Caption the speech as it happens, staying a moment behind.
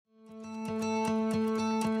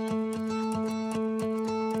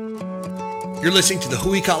You're listening to the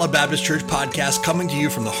Huikala Baptist Church podcast, coming to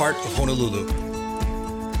you from the heart of Honolulu.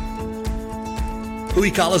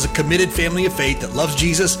 Huikala is a committed family of faith that loves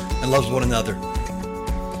Jesus and loves one another.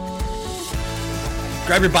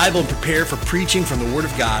 Grab your Bible and prepare for preaching from the Word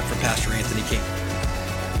of God from Pastor Anthony King.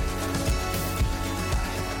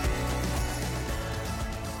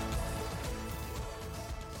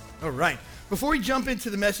 All right. Before we jump into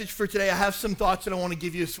the message for today, I have some thoughts that I want to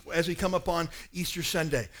give you as we come up on Easter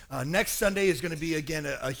Sunday. Next Sunday is going to be, again,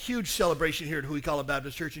 a huge celebration here at Huikala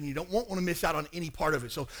Baptist Church, and you won't want to miss out on any part of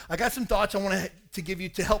it. So I got some thoughts I want to give you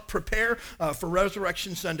to help prepare for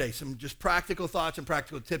Resurrection Sunday, some just practical thoughts and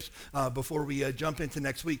practical tips before we jump into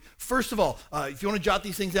next week. First of all, if you want to jot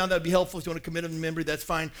these things down, that would be helpful. If you want to commit them to memory, that's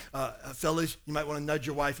fine. Fellas, you might want to nudge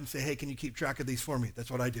your wife and say, hey, can you keep track of these for me?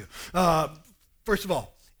 That's what I do. First of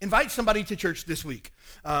all, invite somebody to church this week.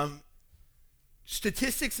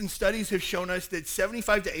 Statistics and studies have shown us that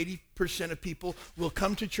 75 to 80% of people will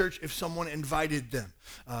come to church if someone invited them.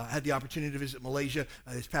 I had the opportunity to visit Malaysia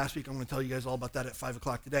this past week. I'm going to tell you guys all about that at 5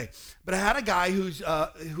 o'clock today. But I had a guy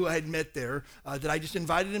who I had met there that I just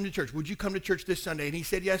invited him to church. Would you come to church this Sunday? And he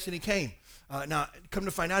said yes, and he came. Now, come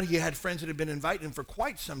to find out, he had friends that had been inviting him for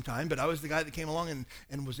quite some time, but I was the guy that came along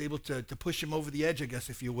and was able to push him over the edge, I guess,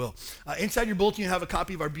 if you will. Inside your bulletin, you have a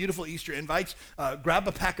copy of our beautiful Easter invites. Grab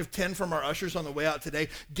a pack of 10 from our ushers on the way out today.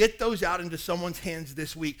 Get those out into someone's hands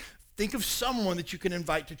this week. Think of someone that you can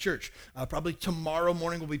invite to church. Probably tomorrow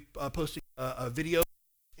morning we'll be posting a video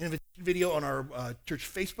on our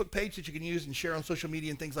church Facebook page that you can use and share on social media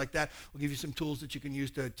and things like that. We'll give you some tools that you can use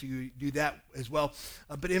to do that as well.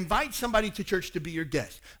 But invite somebody to church to be your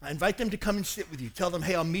guest. Invite them to come and sit with you. Tell them,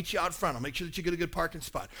 hey, I'll meet you out front. I'll make sure that you get a good parking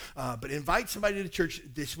spot. But invite somebody to church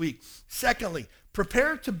this week. Secondly,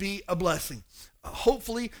 prepare to be a blessing.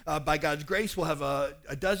 Hopefully, by God's grace, we'll have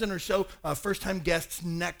a dozen or so first-time guests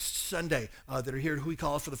next Sunday that are here at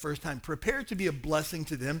Huikala for the first time. Prepare to be a blessing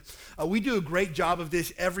to them. We do a great job of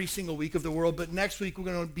this every single week of the world, but next week we're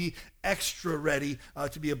going to be extra ready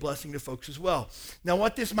to be a blessing to folks as well. Now,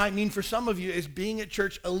 what this might mean for some of you is being at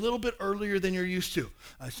church a little bit earlier than you're used to.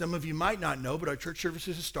 Some of you might not know, but our church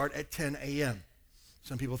services start at 10 a.m.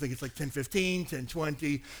 Some people think it's like 10:15,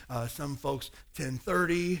 10:20. Some folks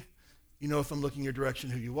 10:30. You know, if I'm looking your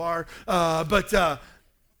direction, who you are. But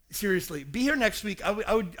seriously, be here next week.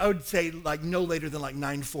 I would say like no later than like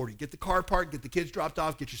 9:40. Get the car parked, get the kids dropped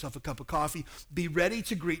off, get yourself a cup of coffee. Be ready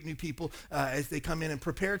to greet new people as they come in and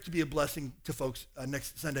prepare to be a blessing to folks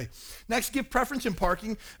next Sunday. Next, give preference in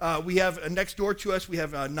parking. We have next door to us, we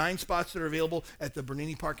have 9 spots that are available at the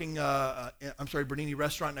Bernini Bernini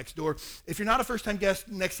restaurant next door. If you're not a first-time guest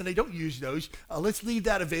next Sunday, don't use those. Let's leave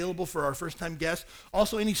that available for our first-time guests.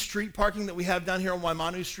 Also, any street parking that we have down here on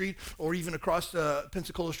Waimanu Street or even across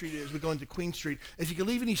Pensacola Street as we go into Queen Street. If you could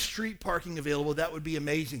leave any street parking available, that would be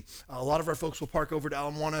amazing. A lot of our folks will park over to Ala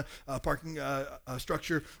Moana parking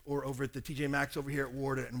structure or over at the TJ Maxx over here at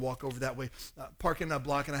Ward and walk over that way. Parking a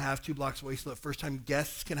block and a half, 2 blocks away so that first-time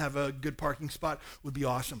guests can have a good parking spot would be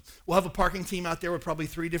awesome. We'll have a parking team out there with probably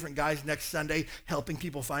 3 different guys next Sunday helping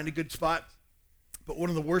people find a good spot. But one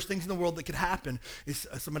of the worst things in the world that could happen is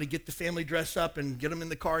somebody get the family dressed up and get them in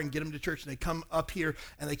the car and get them to church, and they come up here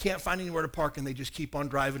and they can't find anywhere to park and they just keep on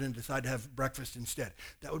driving and decide to have breakfast instead.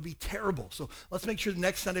 That would be terrible. So let's make sure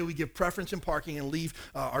next Sunday we give preference in parking and leave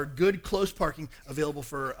our good close parking available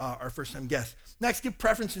for our first-time guests. Next, give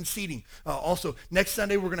preference in seating. Also, next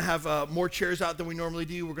Sunday we're going to have more chairs out than we normally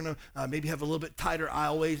do. We're going to maybe have a little bit tighter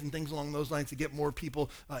aisleways and things along those lines to get more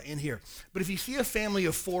people in here. But if you see a family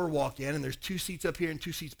of 4 walk in and there's 2 seats up here and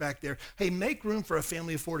 2 seats back there, hey, make room for a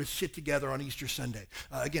family of 4 to sit together on Easter Sunday.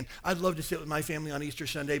 Again, I'd love to sit with my family on Easter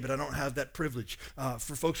Sunday, but I don't have that privilege.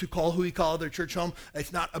 For folks who call Huikala their church home,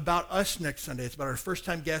 it's not about us next Sunday. It's about our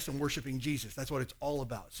first-time guests and worshiping Jesus. That's what it's all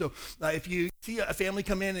about. So if you see a family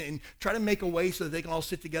come in and try to make a way so that they can all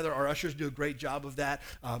sit together, our ushers do a great job of that.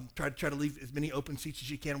 Try to leave as many open seats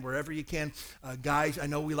as you can wherever you can. Guys, I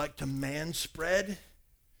know we like to man spread.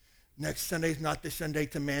 Next Sunday is not the Sunday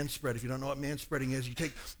to man spread. If you don't know what man spreading is, you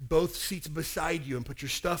take both seats beside you and put your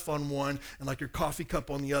stuff on one and like your coffee cup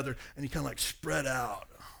on the other, and you kind of like spread out.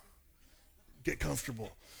 Get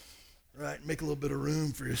comfortable. Right, make a little bit of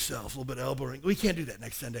room for yourself, a little bit of elbow ring. We can't do that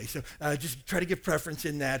next Sunday, so just try to give preference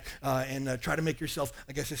in that and try to make yourself,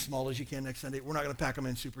 I guess, as small as you can next Sunday. We're not going to pack them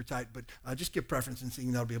in super tight, but just give preference in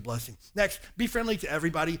seeing that'll be a blessing. Next, be friendly to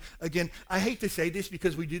everybody. Again, I hate to say this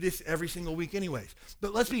because we do this every single week anyways,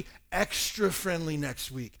 but let's be extra friendly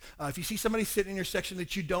next week. If you see somebody sitting in your section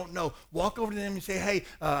that you don't know, walk over to them and say, hey,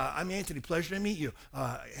 I'm Anthony, pleasure to meet you.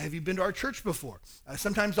 Have you been to our church before?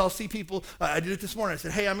 Sometimes I'll see people, I did it this morning, I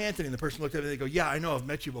said, hey, I'm Anthony, and the person looked at me and they go, yeah, I know, I've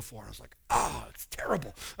met you before. And I was like, oh, it's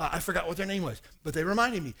terrible. I forgot what their name was, but they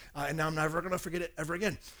reminded me, and now I'm never going to forget it ever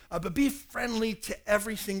again. But be friendly to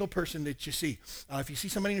every single person that you see. If you see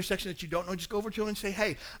somebody in your section that you don't know, just go over to them and say,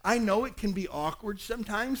 hey, I know it can be awkward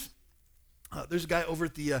sometimes. There's a guy over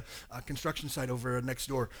at the construction site over next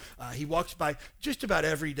door. He walks by just about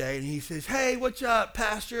every day, and he says, hey, what's up,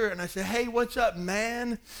 pastor? And I say, hey, what's up,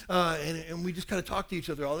 man? And we just kind of talk to each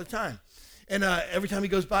other all the time. And every time he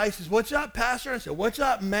goes by, he says, what's up, pastor? I said, what's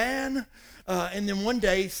up, man? And then one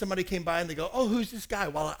day, somebody came by, and they go, oh, who's this guy?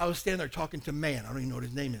 While I was standing there talking to man. I don't even know what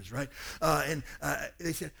his name is, right? And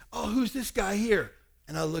they said, oh, who's this guy here?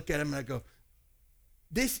 And I look at him, and I go,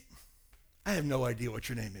 I have no idea what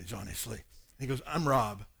your name is, honestly. He goes, I'm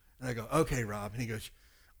Rob. And I go, okay, Rob. And he goes,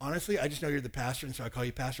 honestly, I just know you're the pastor, and so I call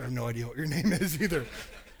you pastor. I have no idea what your name is either.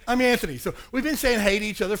 I'm Anthony. So we've been saying hey to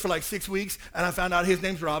each other for like 6 weeks, and I found out his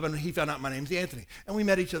name's Rob, and he found out my name's Anthony. And we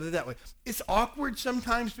met each other that way. It's awkward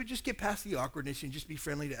sometimes, but just get past the awkwardness and just be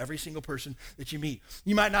friendly to every single person that you meet.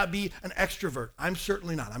 You might not be an extrovert. I'm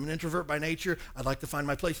certainly not. I'm an introvert by nature. I'd like to find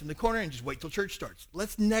my place in the corner and just wait till church starts.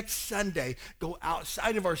 Let's next Sunday go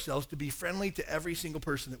outside of ourselves to be friendly to every single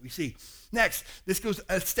person that we see. Next, this goes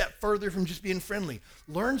a step further from just being friendly.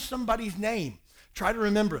 Learn somebody's name. Try to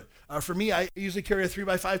remember it. For me, I usually carry a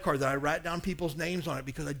 3x5 card that I write down people's names on it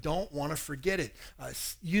because I don't want to forget it.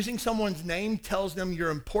 Using someone's name tells them you're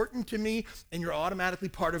important to me and you're automatically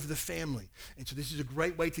part of the family. And so this is a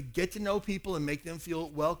great way to get to know people and make them feel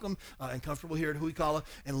welcome and comfortable here at Huikala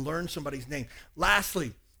and learn somebody's name.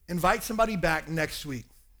 Lastly, invite somebody back next week.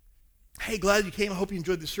 Hey, glad you came. I hope you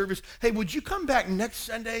enjoyed the service. Hey, would you come back next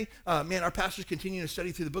Sunday? Man, our pastor's continuing to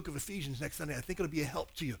study through the book of Ephesians next Sunday. I think it'll be a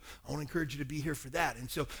help to you. I want to encourage you to be here for that.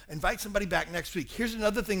 And so invite somebody back next week. Here's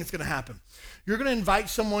another thing that's going to happen. You're going to invite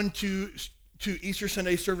someone to Easter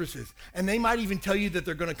Sunday services, and they might even tell you that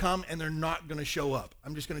they're going to come and they're not going to show up.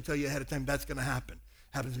 I'm just going to tell you ahead of time that's going to happen.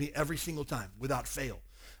 Happens to me every single time without fail.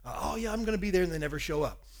 Oh, yeah, I'm going to be there, and they never show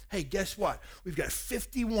up. Hey, guess what? We've got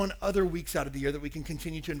 51 other weeks out of the year that we can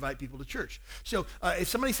continue to invite people to church. So if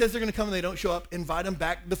somebody says they're going to come and they don't show up, invite them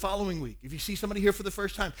back the following week. If you see somebody here for the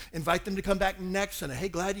first time, invite them to come back next Sunday. Hey,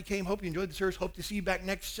 glad you came. Hope you enjoyed the service. Hope to see you back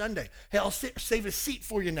next Sunday. Hey, I'll save a seat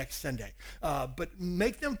for you next Sunday. But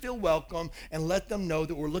make them feel welcome and let them know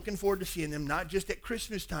that we're looking forward to seeing them, not just at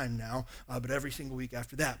Christmas time now, but every single week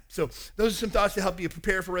after that. So those are some thoughts to help you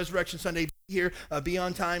prepare for Resurrection Sunday. Be here, be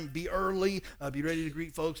on time, be early, be ready to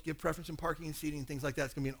greet folks, give preference in parking and seating and things like that.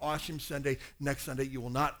 It's going to be an awesome Sunday next Sunday. You will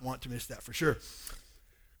not want to miss that for sure.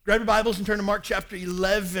 Grab your Bibles and turn to Mark chapter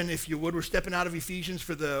 11, if you would. We're stepping out of Ephesians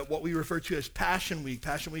for what we refer to as Passion Week.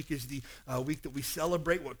 Passion Week is the week that we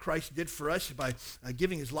celebrate what Christ did for us by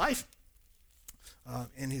giving his life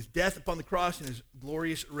and his death upon the cross and his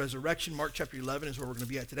glorious resurrection. Mark chapter 11 is where we're going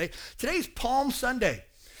to be at today. Today is Palm Sunday.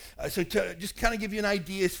 So to just kind of give you an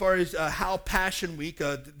idea as far as how Passion Week,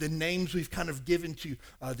 the names we've kind of given to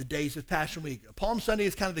the days of Passion Week. Palm Sunday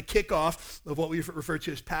is kind of the kickoff of what we refer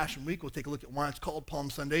to as Passion Week. We'll take a look at why it's called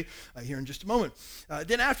Palm Sunday here in just a moment.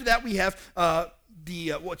 Then after that we have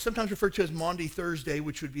what's sometimes referred to as Maundy Thursday,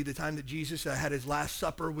 which would be the time that Jesus had his last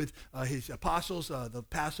supper with his apostles, the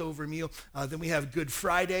Passover meal. Then we have Good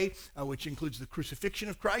Friday, which includes the crucifixion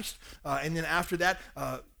of Christ. And then after that,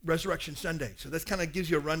 Resurrection Sunday. So this kind of gives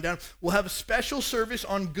you a rundown. We'll have a special service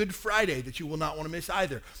on Good Friday that you will not want to miss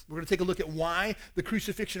either. We're going to take a look at why the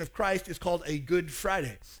crucifixion of Christ is called a Good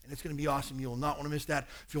Friday. And it's going to be awesome. You will not want to miss that.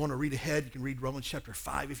 If you want to read ahead, you can read Romans chapter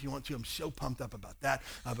 5 if you want to. I'm so pumped up about that.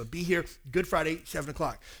 But be here, Good Friday, 7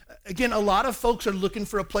 o'clock. Again, a lot of folks are looking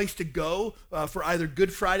for a place to go for either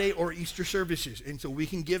Good Friday or Easter services. And so we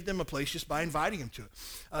can give them a place just by inviting them to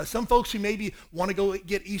it. Some folks who maybe want to go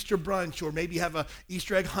get Easter brunch or maybe have a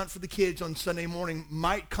Easter egg hunt for the kids on Sunday morning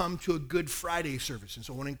might come to a Good Friday service. And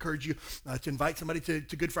so I want to encourage you to invite somebody to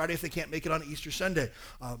Good Friday if they can't make it on Easter Sunday.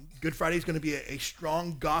 Good Friday is going to be a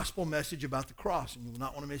strong gospel message about the cross, and you will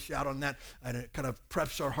not want to miss out on that. And it kind of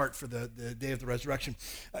preps our heart for the day of the resurrection.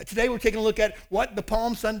 Today we're taking a look at what the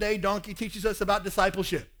Palm Sunday donkey teaches us about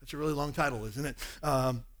discipleship. That's a really long title, isn't it?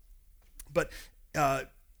 But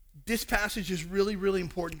this passage is really, really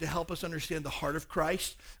important to help us understand the heart of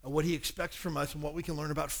Christ, what he expects from us, and what we can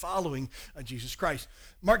learn about following Jesus Christ.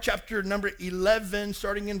 Mark chapter number 11,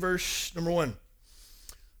 starting in verse number 1.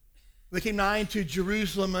 They came nigh to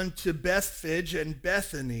Jerusalem unto Bethphage and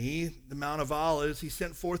Bethany, the Mount of Olives. He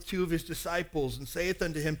sent forth 2 of his disciples and saith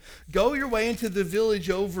unto him, Go your way into the village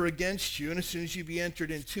over against you, and as soon as you be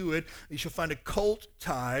entered into it, you shall find a colt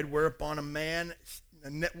tied, whereon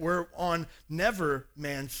never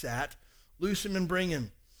man sat. Loose him and bring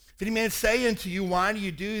him. If any man say unto you, Why do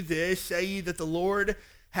you do this? Say ye that the Lord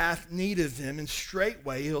hath need of him, and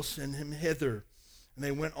straightway he'll send him hither. And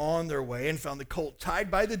they went on their way and found the colt tied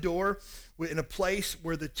by the door in a place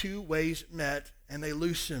where the two ways met, and they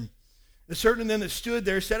loosed him. And certain of them that stood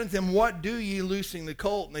there said unto them, What do ye loosing the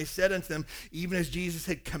colt? And they said unto them, Even as Jesus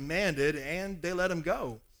had commanded, and they let him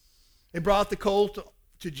go. They brought the colt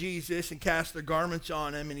to Jesus and cast their garments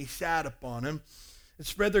on him, and he sat upon him, and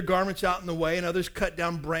spread their garments out in the way, and others cut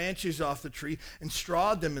down branches off the tree and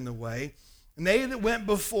strawed them in the way. And they that went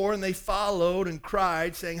before, and they followed and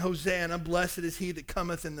cried, saying, Hosanna, blessed is he that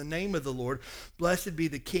cometh in the name of the Lord. Blessed be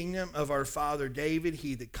the kingdom of our father David,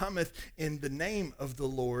 he that cometh in the name of the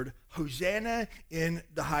Lord. Hosanna in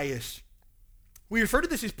the highest. We refer to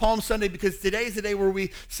this as Palm Sunday because today is the day where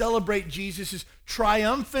we celebrate Jesus'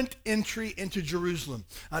 triumphant entry into Jerusalem.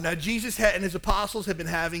 Now, Jesus and his apostles have been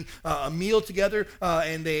having a meal together,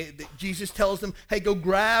 and Jesus tells them, hey, go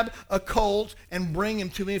grab a colt and bring him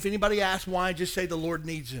to me. If anybody asks why, just say the Lord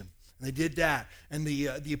needs him. And they did that. And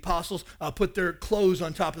the apostles put their clothes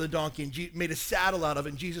on top of the donkey and made a saddle out of it.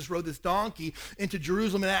 And Jesus rode this donkey into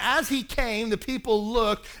Jerusalem. And as he came, the people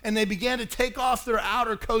looked, and they began to take off their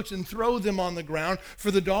outer coats and throw them on the ground for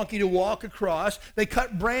the donkey to walk across. They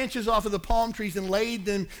cut branches off of the palm trees and laid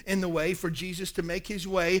them in the way for Jesus to make his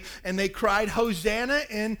way. And they cried, Hosanna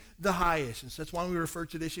in the highest. And so that's why we refer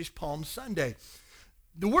to this as Palm Sunday.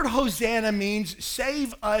 The word Hosanna means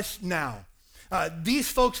save us now. These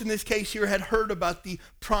folks in this case here had heard about the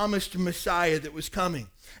promised Messiah that was coming.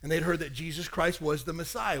 And they'd heard that Jesus Christ was the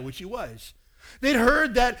Messiah, which he was. They'd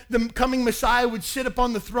heard that the coming Messiah would sit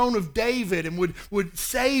upon the throne of David and would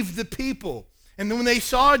save the people. And then when they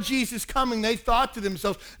saw Jesus coming, they thought to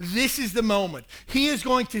themselves, this is the moment. He is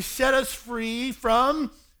going to set us free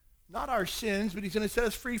from, not our sins, but he's going to set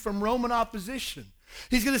us free from Roman opposition.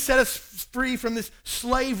 He's going to set us free from this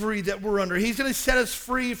slavery that we're under. He's going to set us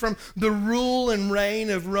free from the rule and reign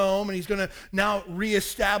of Rome, and he's going to now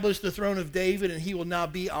reestablish the throne of David, and he will now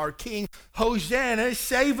be our king. Hosanna,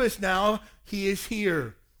 save us now. He is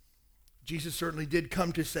here. Jesus certainly did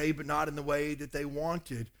come to save, but not in the way that they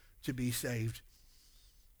wanted to be saved.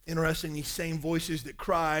 Interesting, these same voices that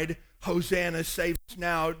cried, Hosanna, save us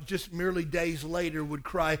now, just merely days later would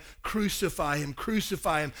cry, crucify him,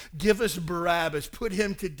 give us Barabbas, put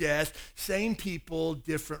him to death. Same people,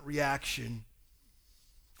 different reaction.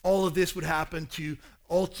 All of this would happen to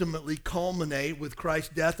ultimately culminate with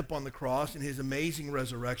Christ's death upon the cross and his amazing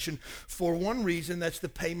resurrection. For one reason, that's the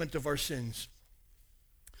payment of our sins.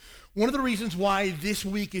 One of the reasons why this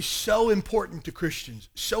week is so important to Christians,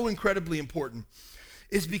 so incredibly important,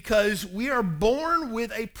 is because we are born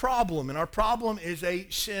with a problem, and our problem is a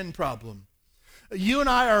sin problem. You and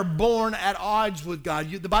I are born at odds with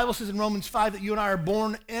God. The Bible says in Romans 5 that you and I are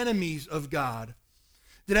born enemies of God.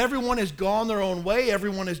 That everyone has gone their own way,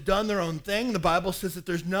 everyone has done their own thing. The Bible says that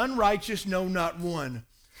there's none righteous, no, not one.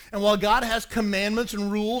 And while God has commandments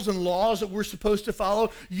and rules and laws that we're supposed to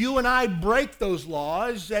follow, you and I break those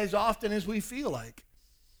laws as often as we feel like.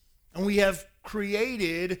 And we have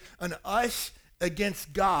created an us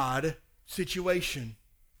against God situation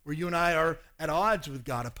where you and I are at odds with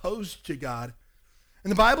God, opposed to God. And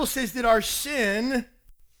the Bible says that our sin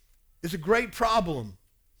is a great problem.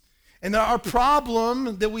 And that our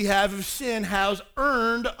problem that we have of sin has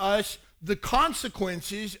earned us the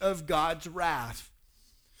consequences of God's wrath.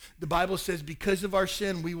 The Bible says because of our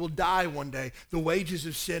sin, we will die one day. The wages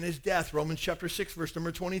of sin is death. Romans chapter 6, verse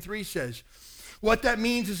number 23 says. What that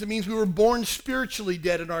means is it means we were born spiritually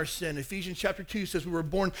dead in our sin. Ephesians chapter 2 says we were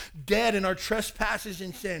born dead in our trespasses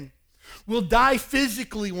and sin. We'll die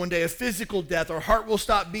physically one day, a physical death. Our heart will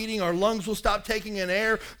stop beating. Our lungs will stop taking in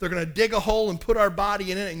air. They're going to dig a hole and put our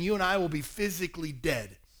body in it, and you and I will be physically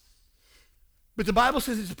dead. But the Bible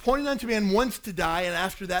says it's appointed unto man once to die, and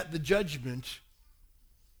after that, the judgment.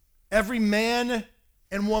 Every man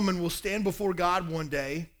and woman will stand before God one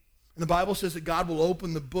day, and the Bible says that God will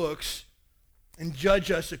open the books and judge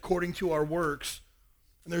us according to our works.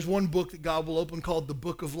 And there's one book that God will open called the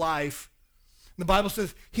Book of Life. And the Bible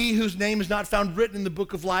says, he whose name is not found written in the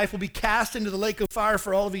Book of Life will be cast into the lake of fire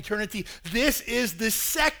for all of eternity. This is the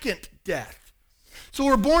second death. So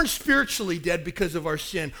we're born spiritually dead because of our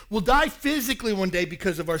sin. We'll die physically one day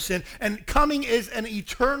because of our sin. And coming is an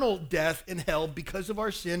eternal death in hell because of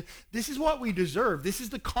our sin. This is what we deserve. This is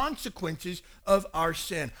the consequences of our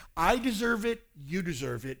sin. I deserve it. You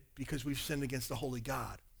deserve it because we've sinned against the holy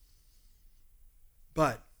God.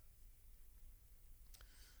 But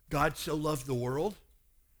God so loved the world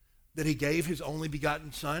that he gave his only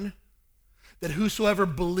begotten Son, that whosoever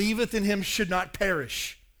believeth in him should not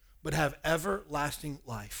perish, but have everlasting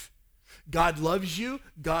life. God loves you,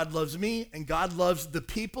 God loves me, and God loves the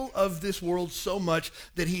people of this world so much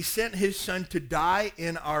that he sent his son to die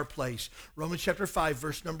in our place. Romans chapter 5,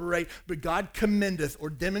 verse number 8. But God commendeth or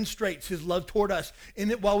demonstrates his love toward us in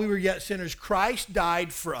that while we were yet sinners, Christ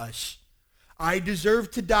died for us. I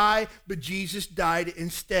deserved to die, but Jesus died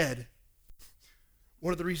instead.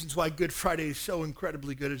 One of the reasons why Good Friday is so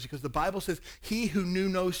incredibly good is because the Bible says, he who knew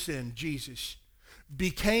no sin, Jesus,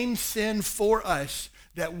 became sin for us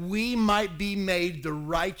that we might be made the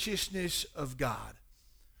righteousness of God.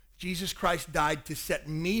 Jesus Christ died to set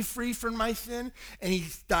me free from my sin, and he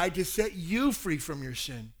died to set you free from your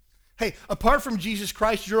sin. Hey, apart from Jesus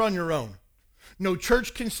Christ, you're on your own. No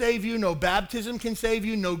church can save you. No baptism can save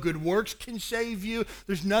you. No good works can save you.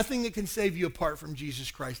 There's nothing that can save you apart from Jesus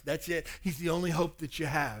Christ. That's it. He's the only hope that you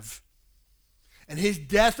have. And his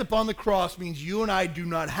death upon the cross means you and I do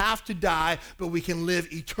not have to die, but we can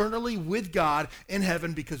live eternally with God in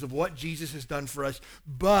heaven because of what Jesus has done for us.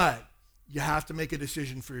 But you have to make a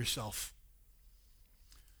decision for yourself.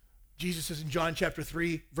 Jesus says in John chapter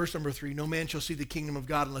 3, verse number 3, no man shall see the kingdom of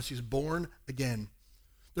God unless he's born again.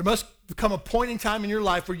 There must come a point in time in your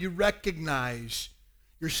life where you recognize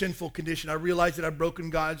your sinful condition. I realize that I've broken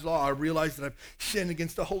God's law. I realize that I've sinned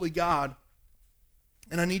against the holy God,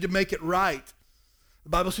 and I need to make it right. The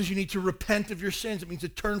Bible says you need to repent of your sins. It means to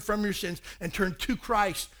turn from your sins and turn to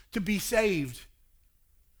Christ to be saved.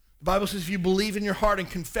 The Bible says if you believe in your heart and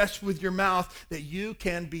confess with your mouth that you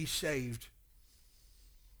can be saved.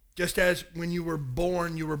 Just as when you were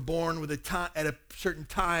born with at a certain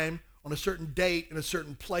time, on a certain date, in a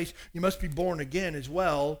certain place, you must be born again as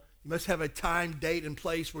well. You must have a time, date, and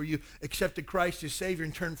place where you accepted Christ as Savior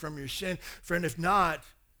and turned from your sin. Friend, if not,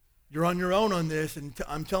 you're on your own on this, and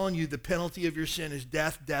I'm telling you, the penalty of your sin is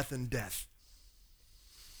death, death, and death.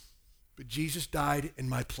 But Jesus died in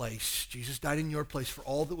my place. Jesus died in your place for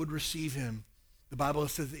all that would receive him. The Bible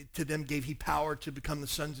says that to them gave he power to become the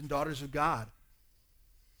sons and daughters of God.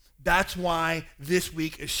 That's why this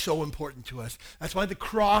week is so important to us. That's why the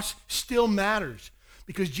cross still matters.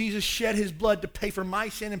 Because Jesus shed his blood to pay for my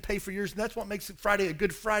sin and pay for yours. And that's what makes Friday a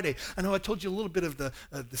good Friday. I know I told you a little bit of the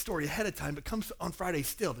story ahead of time, but it comes on Friday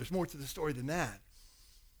still. There's more to the story than that.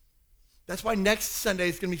 That's why next Sunday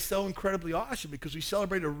is going to be so incredibly awesome, because we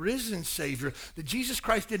celebrate a risen Savior. That Jesus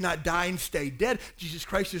Christ did not die and stay dead. Jesus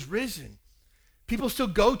Christ is risen. People still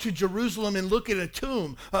go to Jerusalem and look at a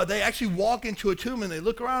tomb. They actually walk into a tomb and they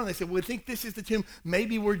look around and they say, well, we think this is the tomb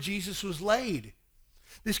maybe where Jesus was laid.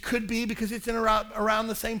 This could be because it's in around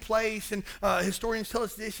the same place, and historians tell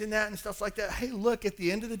us this and that and stuff like that. Hey, look, at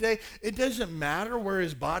the end of the day, it doesn't matter where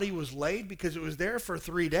his body was laid because it was there for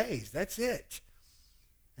 3 days. That's it.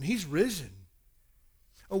 And he's risen.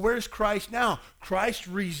 Oh, where's Christ now? Christ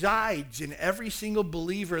resides in every single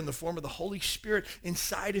believer in the form of the Holy Spirit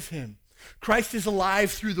inside of him. Christ is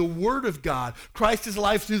alive through the Word of God. Christ is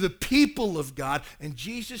alive through the people of God. And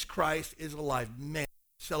Jesus Christ is alive. Man,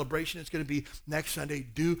 celebration is going to be next Sunday.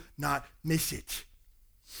 Do not miss it.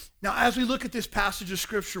 Now, as we look at this passage of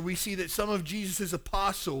Scripture, we see that some of Jesus'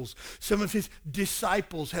 apostles, some of his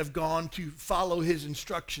disciples have gone to follow his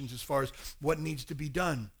instructions as far as what needs to be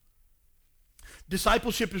done.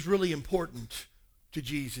 Discipleship is really important to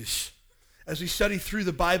Jesus. As we study through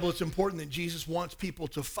the Bible, it's important that Jesus wants people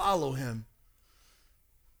to follow him.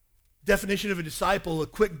 Definition of a disciple, a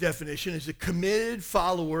quick definition, is a committed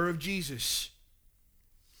follower of Jesus.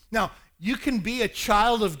 Now, you can be a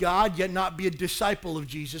child of God, yet not be a disciple of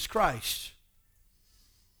Jesus Christ.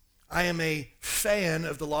 I am a fan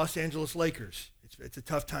of the Los Angeles Lakers. It's a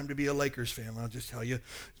tough time to be a Lakers fan, I'll just tell you.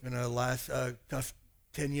 It's been a last tough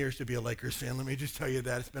 10 years to be a Lakers fan. Let me just tell you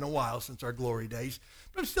that. It's been a while since our glory days,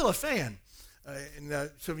 but I'm still a fan.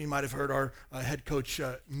 Some of you might have heard our head coach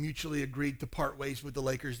mutually agreed to part ways with the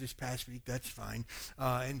Lakers this past week. That's fine.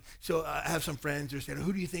 And so I have some friends who are saying,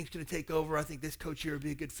 who do you think is going to take over? I think this coach here would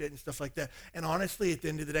be a good fit and stuff like that. And honestly, at the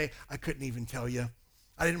end of the day, I couldn't even tell you.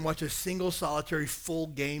 I didn't watch a single solitary full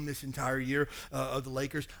game this entire year of the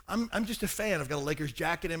Lakers. I'm just a fan. I've got a Lakers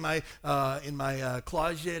jacket in my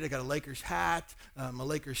closet. I got a Lakers hat. I'm a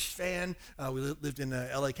Lakers fan. We lived in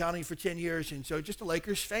LA County for 10 years, and so just a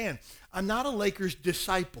Lakers fan. I'm not a Lakers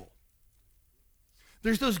disciple.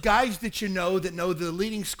 There's those guys that know the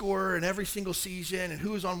leading scorer in every single season and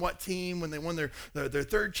who was on what team when they won their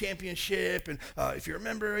third championship. And if you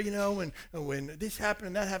remember, when this happened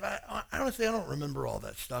and that happened, honestly, I don't remember all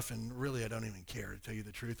that stuff, and really I don't even care, to tell you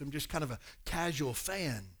the truth. I'm just kind of a casual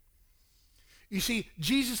fan. You see,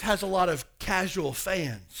 Jesus has a lot of casual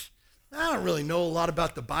fans. I don't really know a lot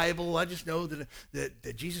about the Bible. I just know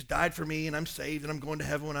that Jesus died for me and I'm saved and I'm going to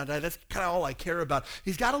heaven when I die. That's kind of all I care about.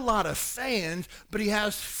 He's got a lot of fans, but he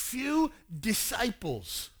has few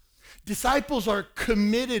disciples. Disciples are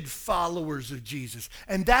committed followers of Jesus,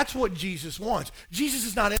 and that's what Jesus wants. Jesus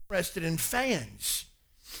is not interested in fans.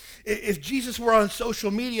 If Jesus were on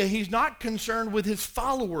social media, he's not concerned with his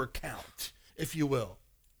follower count, if you will.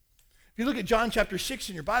 If you look at John chapter 6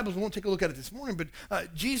 in your Bibles, we won't take a look at it this morning,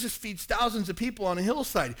 but Jesus feeds thousands of people on a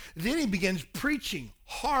hillside. Then he begins preaching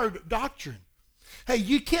hard doctrine. Hey,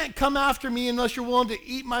 you can't come after me unless you're willing to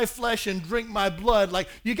eat my flesh and drink my blood. Like,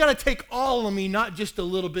 you got to take all of me, not just a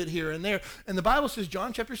little bit here and there. And the Bible says,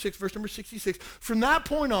 John chapter 6, verse number 66, from that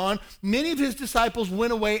point on, many of his disciples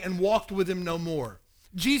went away and walked with him no more.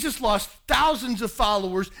 Jesus lost thousands of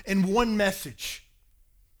followers in one message.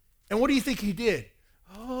 And what do you think he did?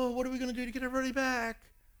 Oh, what are we going to do to get everybody back?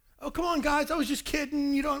 Oh, come on, guys. I was just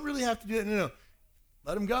kidding. You don't really have to do it. No.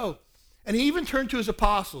 Let him go. And he even turned to his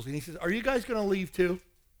apostles, and he says, are you guys going to leave too?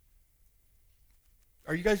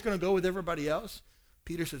 Are you guys going to go with everybody else?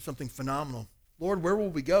 Peter said something phenomenal. Lord, where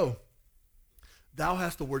will we go? Thou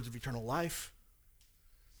hast the words of eternal life.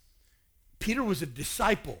 Peter was a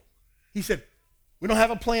disciple. He said, we don't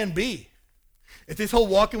have a plan B. If this whole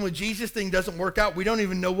walking with Jesus thing doesn't work out, we don't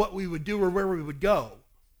even know what we would do or where we would go.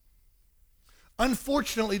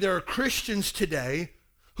 Unfortunately, there are Christians today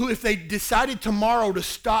who, if they decided tomorrow to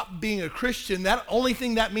stop being a Christian, that only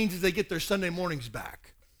thing that means is they get their Sunday mornings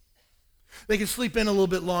back. They can sleep in a little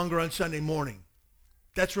bit longer on Sunday morning.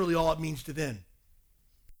 That's really all it means to them.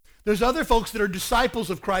 There's other folks that are disciples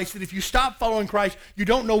of Christ that if you stop following Christ, you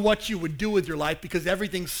don't know what you would do with your life because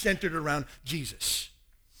everything's centered around Jesus.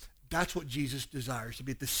 That's what Jesus desires, to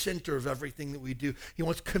be at the center of everything that we do. He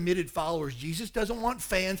wants committed followers. Jesus doesn't want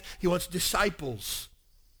fans. He wants disciples.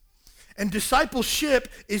 And discipleship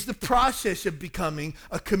is the process of becoming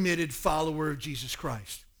a committed follower of Jesus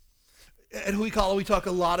Christ. At Who We Call It, we talk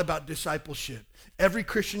a lot about discipleship. Every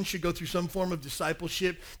Christian should go through some form of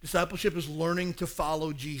discipleship. Discipleship is learning to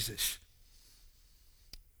follow Jesus.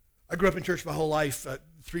 I grew up in church my whole life.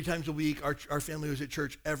 3 times a week, our family was at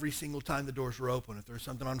church every single time the doors were open. If there was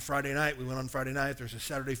something on Friday night, we went on Friday night. If there was a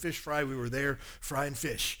Saturday fish fry, we were there frying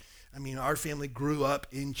fish. I mean, our family grew up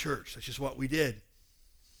in church. That's just what we did.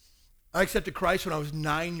 I accepted Christ when I was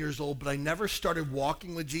 9 years old, but I never started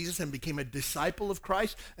walking with Jesus and became a disciple of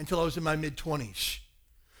Christ until I was in my mid-20s.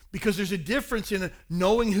 Because there's a difference in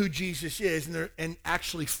knowing who Jesus is and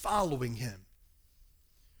actually following him.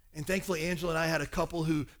 And thankfully, Angela and I had a couple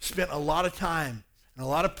who spent a lot of time and a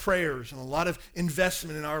lot of prayers and a lot of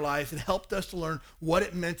investment in our lives and helped us to learn what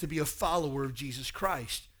it meant to be a follower of Jesus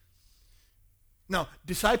Christ. Now,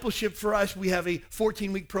 discipleship for us, we have a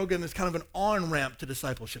 14-week program that's kind of an on-ramp to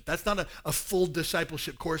discipleship. That's not a full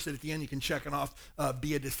discipleship course that at the end you can check it off,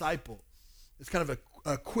 be a disciple. It's kind of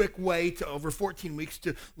a quick way to, over 14 weeks,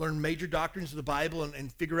 to learn major doctrines of the Bible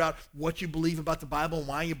and figure out what you believe about the Bible and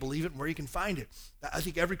why you believe it and where you can find it. I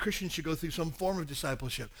think every Christian should go through some form of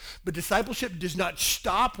discipleship. But discipleship does not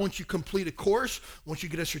stop once you complete a course, once you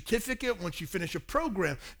get a certificate, once you finish a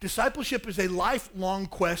program. Discipleship is a lifelong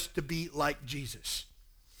quest to be like Jesus.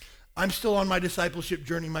 I'm still on my discipleship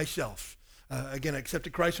journey myself. Again, I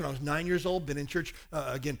accepted Christ when I was 9 years old, been in church,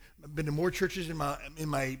 been to more churches in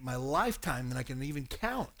my lifetime than I can even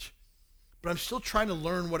count. But I'm still trying to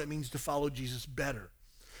learn what it means to follow Jesus better.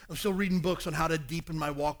 I'm still reading books on how to deepen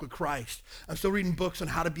my walk with Christ. I'm still reading books on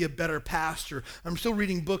how to be a better pastor. I'm still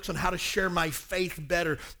reading books on how to share my faith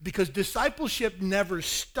better, because discipleship never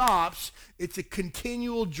stops. It's a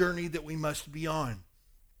continual journey that we must be on.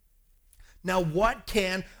 Now, what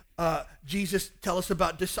can Jesus tell us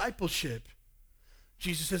about discipleship?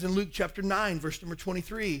 Jesus says in Luke chapter 9, verse number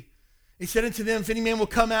 23, he said unto them, if any man will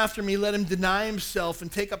come after me, let him deny himself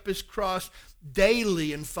and take up his cross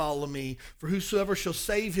daily and follow me. For whosoever shall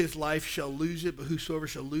save his life shall lose it, but whosoever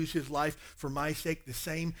shall lose his life for my sake, the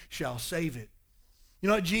same shall save it. You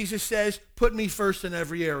know what Jesus says? Put me first in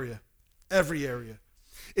every area. Every area.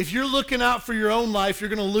 If you're looking out for your own life, you're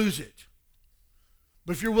going to lose it.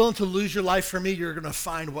 But if you're willing to lose your life for me, you're going to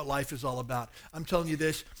find what life is all about. I'm telling you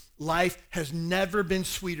this, life has never been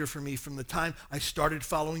sweeter for me from the time I started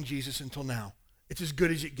following Jesus until now. It's as good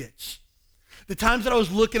as it gets. The times that I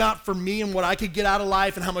was looking out for me and what I could get out of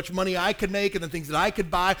life and how much money I could make and the things that I could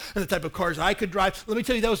buy and the type of cars I could drive, let me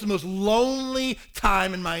tell you, that was the most lonely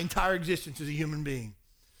time in my entire existence as a human being.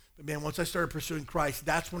 But man, once I started pursuing Christ,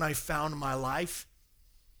 that's when I found my life.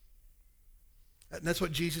 And that's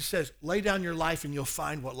what Jesus says. Lay down your life and you'll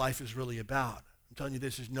find what life is really about. I'm telling you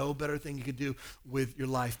this, there's no better thing you can do with your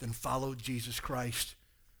life than follow Jesus Christ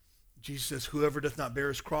Jesus says, whoever doth not bear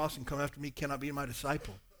his cross and come after me cannot be my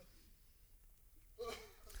disciple.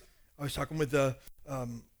 I was talking with a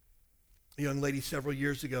young lady several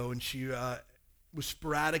years ago, and she was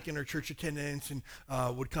sporadic in her church attendance and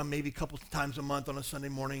would come maybe a couple times a month on a Sunday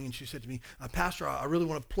morning. And she said to me, Pastor, I really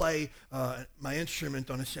want to play my instrument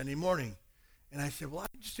on a Sunday morning. And I said, well, I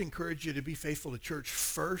just encourage you to be faithful to church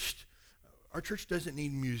first. Our church doesn't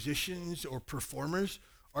need musicians or performers.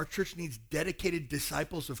 Our church needs dedicated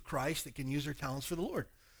disciples of Christ that can use their talents for the Lord.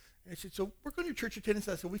 And I said, so work on your church attendance.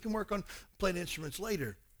 I said, we can work on playing instruments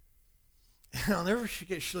later. And I'll never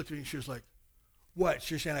forget, she looked at me and she was like, what?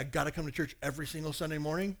 So you're saying I got to come to church every single Sunday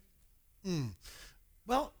morning?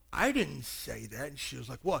 Well, I didn't say that. And she was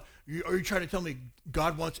like, what? Are you trying to tell me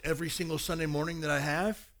God wants every single Sunday morning that I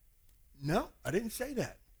have? No, I didn't say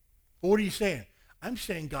that. Well, what are you saying? I'm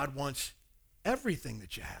saying God wants everything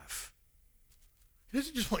that you have. He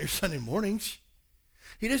doesn't just want your Sunday mornings.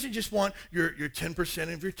 He doesn't just want your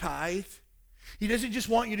 10% of your tithe. He doesn't just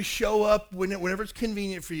want you to show up whenever it's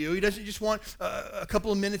convenient for you. He doesn't just want a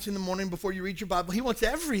couple of minutes in the morning before you read your Bible. He wants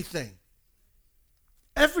everything.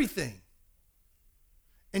 Everything.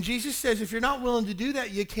 And Jesus says, if you're not willing to do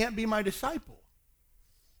that, you can't be my disciple.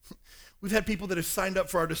 We've had people that have signed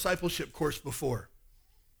up for our discipleship course before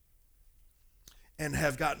and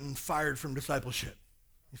have gotten fired from discipleship.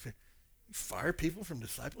 You say, you fire people from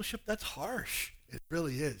discipleship? That's harsh. It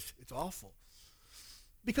really is. It's awful.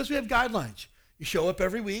 Because we have guidelines. You show up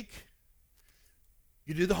every week.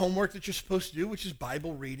 You do the homework that you're supposed to do, which is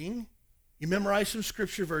Bible reading. You memorize some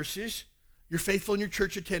scripture verses. You're faithful in your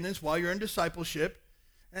church attendance while you're in discipleship.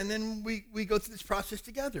 And then we go through this process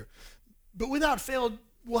together. But without fail,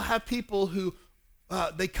 we'll have people who,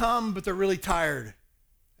 they come, but they're really tired.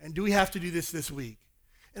 And do we have to do this week?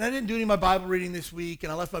 And I didn't do any of my Bible reading this week,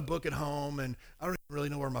 and I left my book at home, and I don't even really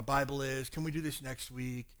know where my Bible is. Can we do this next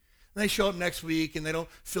week? And they show up next week, and they don't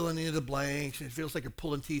fill in any of the blanks, and it feels like you're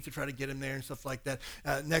pulling teeth to try to get them there and stuff like that.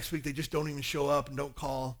 Next week, they just don't even show up and don't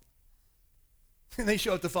call. And they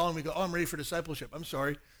show up the following week, oh, I'm ready for discipleship. I'm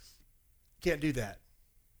sorry. Can't do that.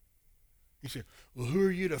 You say, well, who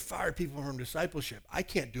are you to fire people from discipleship? I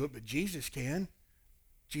can't do it, but Jesus can.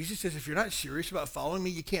 Jesus says, if you're not serious about following me,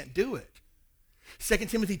 you can't do it. 2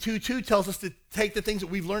 Timothy 2:2 tells us to take the things that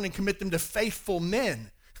we've learned and commit them to faithful men.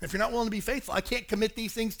 If you're not willing to be faithful, I can't commit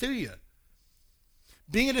these things to you.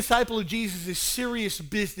 Being a disciple of Jesus is serious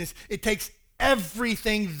business. It takes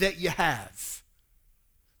everything that you have.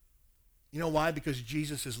 You know why? Because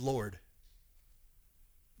Jesus is Lord.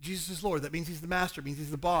 Jesus is Lord. That means he's the master. It means he's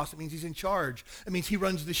the boss. It means he's in charge. It means he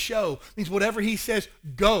runs the show. It means whatever he says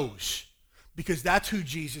goes. Because that's who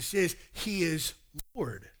Jesus is. He is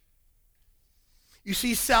Lord. You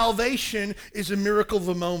see, salvation is a miracle of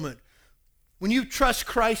a moment. When you trust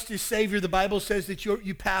Christ as Savior, the Bible says that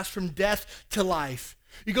you pass from death to life.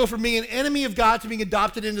 You go from being an enemy of God to being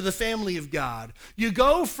adopted into the family of God. You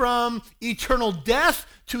go from eternal death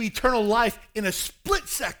to eternal life in a split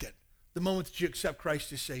second, the moment that you accept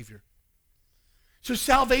Christ as Savior. So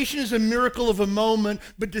salvation is a miracle of a moment,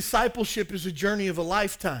 but discipleship is a journey of a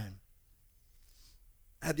lifetime.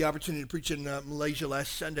 I had the opportunity to preach in Malaysia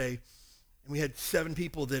last Sunday, and we had 7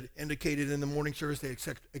 people that indicated in the morning service they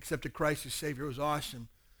accepted Christ as Savior. It was awesome.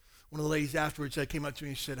 One of the ladies afterwards came up to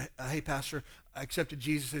me and said, hey, Pastor, I accepted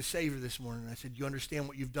Jesus as Savior this morning. And I said, you understand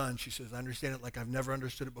what you've done? She says, I understand it like I've never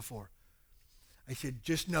understood it before. I said,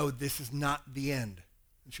 just know this is not the end.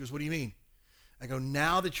 And she goes, what do you mean? I go,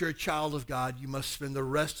 now that you're a child of God, you must spend the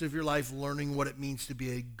rest of your life learning what it means to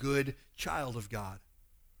be a good child of God.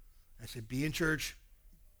 I said, be in church,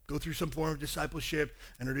 go through some form of discipleship,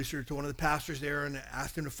 introduce her to one of the pastors there, and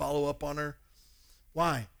ask him to follow up on her.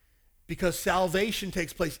 Why? Because salvation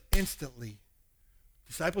takes place instantly.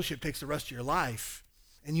 Discipleship takes the rest of your life.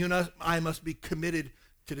 And you and I must be committed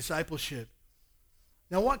to discipleship.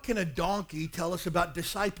 Now, what can a donkey tell us about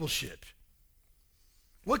discipleship?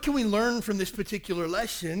 What can we learn from this particular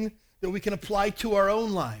lesson that we can apply to our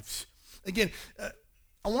own lives? Again,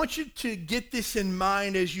 I want you to get this in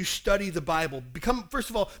mind as you study the Bible. First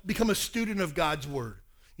of all, become a student of God's Word.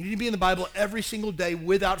 You need to be in the Bible every single day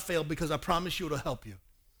without fail, because I promise you it'll help you.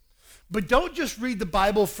 But don't just read the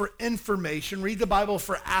Bible for information. Read the Bible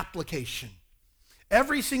for application.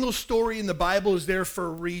 Every single story in the Bible is there for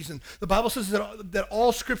a reason. The Bible says that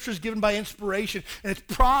all Scripture is given by inspiration, and it's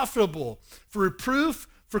profitable for reproof,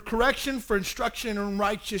 for correction, for instruction in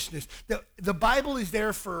righteousness. The Bible is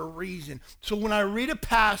there for a reason. So when I read a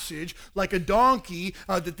passage like a donkey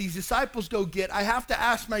that these disciples go get, I have to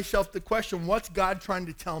ask myself the question, what's God trying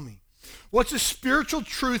to tell me? What's a spiritual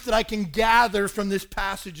truth that I can gather from this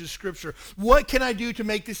passage of Scripture? What can I do to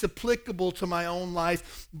make this applicable to my own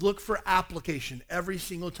life? Look for application every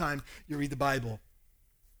single time you read the Bible.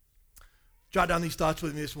 Jot down these thoughts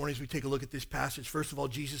with me this morning as we take a look at this passage. First of all,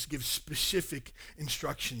 Jesus gives specific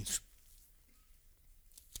instructions.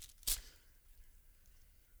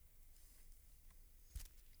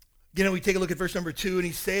 Again, we take a look at verse number 2, and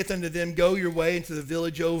he saith unto them, Go your way into the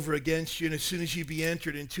village over against you, and as soon as ye be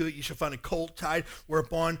entered into it, you shall find a colt tied,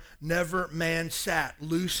 whereupon never man sat.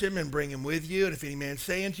 Loose him and bring him with you. And if any man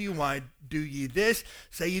say unto you, Why do ye this?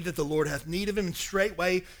 Say ye that the Lord hath need of him, and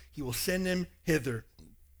straightway he will send him hither.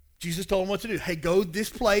 Jesus told him what to do. Hey, go this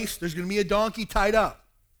place. There's going to be a donkey tied up.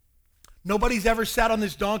 Nobody's ever sat on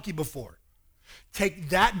this donkey before. Take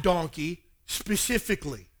that donkey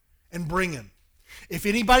specifically and bring him. If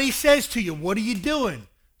anybody says to you, what are you doing?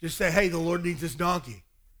 Just say, hey, the Lord needs this donkey.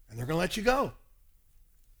 And they're going to let you go.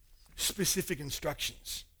 Specific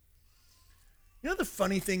instructions. You know the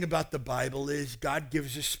funny thing about the Bible is God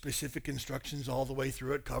gives us specific instructions all the way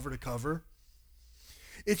through it, cover to cover.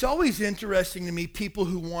 It's always interesting to me, people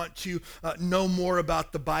who want to know more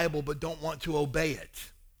about the Bible but don't want to obey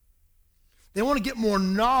it. They want to get more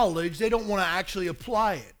knowledge. They don't want to actually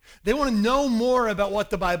apply it. They want to know more about what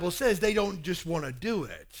the Bible says. They don't just want to do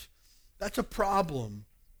it. That's a problem.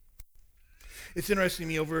 It's interesting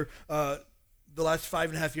to me, over the last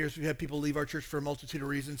 5.5 years, we've had people leave our church for a multitude of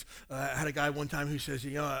reasons. I had a guy one time who says,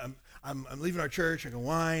 I'm leaving our church. I go,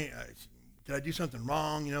 why? Did I do something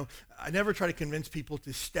wrong? I never try to convince people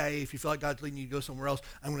to stay. If you feel like God's leading you to go somewhere else,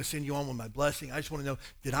 I'm going to send you on with my blessing. I just want to know,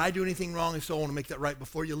 did I do anything wrong? And so I want to make that right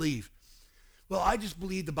before you leave. Well, I just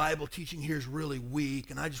believe the Bible teaching here is really weak,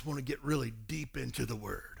 and I just want to get really deep into the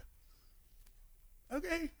Word.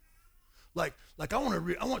 Okay. Like I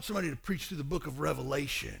want somebody to preach through the book of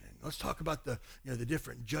Revelation, and let's talk about the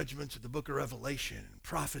different judgments of the book of Revelation, and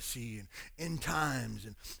prophecy, and end times,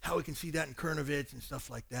 and how we can see that in current events and stuff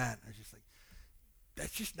like that. And I was just like,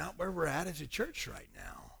 that's just not where we're at as a church right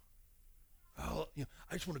now. Well,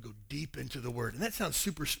 I just want to go deep into the Word, and that sounds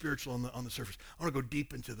super spiritual on the surface. I want to go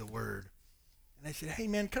deep into the Word. And I said, hey,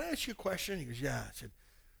 man, can I ask you a question? He goes, yeah. I said,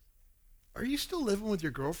 are you still living with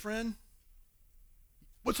your girlfriend?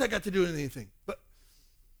 What's that got to do with anything? But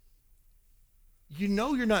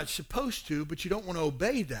you're not supposed to, but you don't want to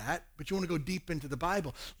obey that, but you want to go deep into the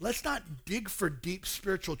Bible. Let's not dig for deep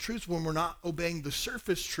spiritual truths when we're not obeying the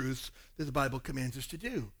surface truths that the Bible commands us to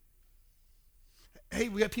do. Hey,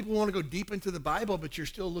 we got people who want to go deep into the Bible, but you're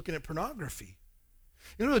still looking at pornography.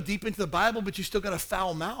 You want to go deep into the Bible, but you still got a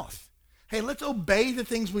foul mouth. Hey, let's obey the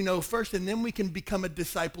things we know first, and then we can become a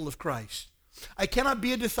disciple of Christ. I cannot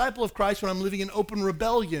be a disciple of Christ when I'm living in open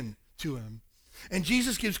rebellion to him. And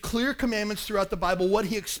Jesus gives clear commandments throughout the Bible, what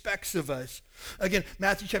he expects of us. Again,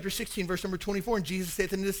 Matthew chapter 16, verse number 24, and Jesus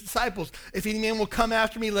saith unto his disciples, If any man will come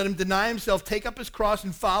after me, let him deny himself, take up his cross,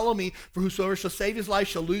 and follow me. For whosoever shall save his life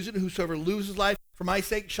shall lose it, and whosoever loses his life for my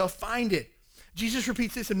sake shall find it. Jesus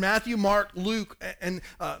repeats this in Matthew, Mark, and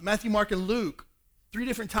Luke, 3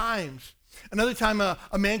 different times. Another time a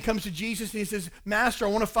man comes to Jesus and he says, Master, I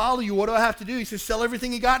want to follow you. What do I have to do? He says, sell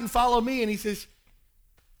everything you got and follow me. And he says,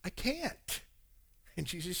 I can't. And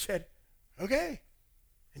Jesus said, okay.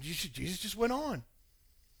 And Jesus just went on.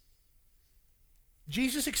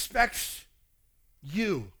 Jesus expects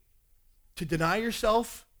you to deny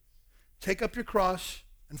yourself, take up your cross,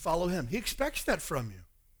 and follow him. He expects that from you.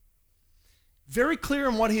 Very clear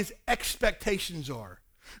on what his expectations are.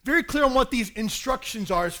 Very clear on what these instructions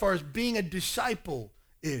are as far as being a disciple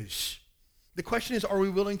is. The question is, are we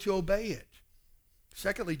willing to obey it?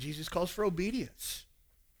 Secondly, Jesus calls for obedience.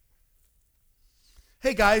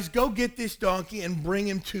 Hey guys, go get this donkey and bring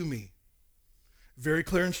him to me. Very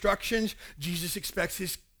clear instructions. Jesus expects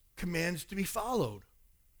his commands to be followed.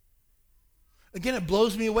 Again, it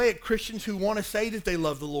blows me away at Christians who want to say that they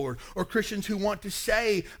love the Lord, or Christians who want to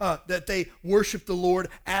say that they worship the Lord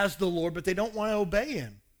as the Lord, but they don't want to obey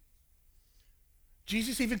him.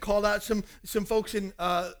 Jesus even called out some folks in,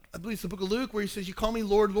 I believe it's the book of Luke, where he says, you call me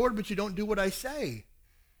Lord, Lord, but you don't do what I say.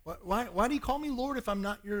 Why do you call me Lord if I'm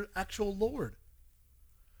not your actual Lord?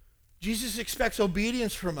 Jesus expects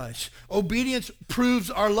obedience from us. Obedience proves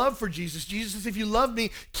our love for Jesus. Jesus says, if you love me,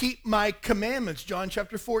 keep my commandments. John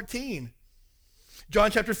chapter 14. John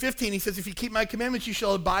chapter 15, he says, if you keep my commandments, you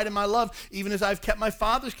shall abide in my love, even as I've kept my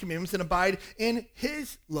Father's commandments and abide in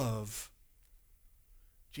his love.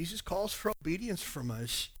 Jesus calls for obedience from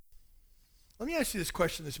us. Let me ask you this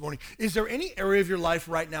question this morning. Is there any area of your life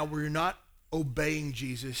right now where you're not obeying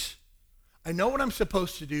Jesus? I know what I'm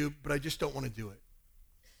supposed to do, but I just don't want to do it.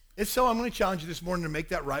 If so, I'm going to challenge you this morning to make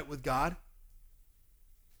that right with God.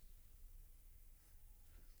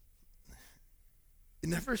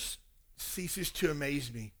 never ceases to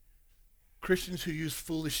amaze me, Christians who use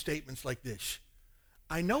foolish statements like this.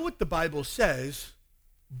 I know what the Bible says,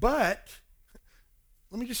 but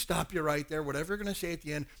let me just stop you right there. Whatever you're going to say at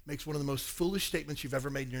the end makes one of the most foolish statements you've ever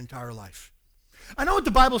made in your entire life. I know what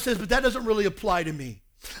the Bible says, but that doesn't really apply to me.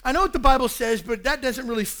 I know what the Bible says, but that doesn't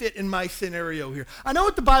really fit in my scenario here. I know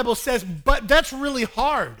what the Bible says, but that's really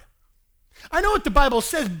hard. I know what the Bible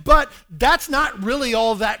says, but that's not really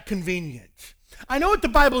all that convenient. I know what the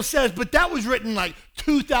Bible says, but that was written like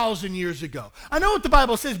 2,000 years ago. I know what the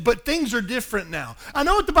Bible says, but things are different now. I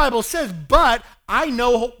know what the Bible says, but I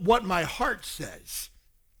know what my heart says.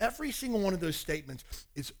 Every single one of those statements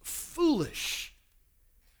is foolish.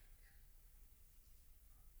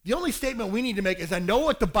 The only statement we need to make is, I know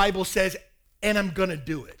what the Bible says, and I'm going to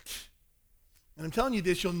do it. And I'm telling you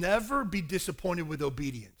this, you'll never be disappointed with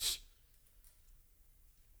obedience.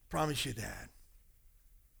 Promise you that.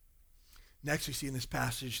 Next, we see in this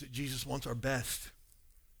passage that Jesus wants our best.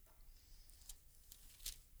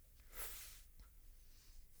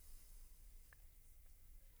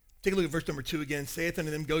 Take a look at verse number 2 again. Saith unto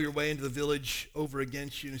them, go your way into the village over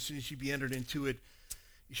against you, and as soon as you be entered into it,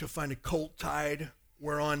 you shall find a colt tied,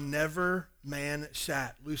 whereon never man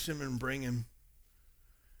sat. Loose him and bring him.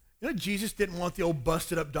 You know, Jesus didn't want the old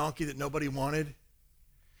busted up donkey that nobody wanted.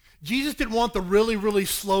 Jesus didn't want the really, really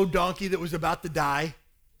slow donkey that was about to die.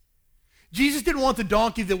 Jesus didn't want the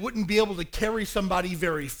donkey that wouldn't be able to carry somebody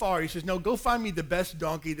very far. He says, no, go find me the best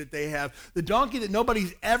donkey that they have. The donkey that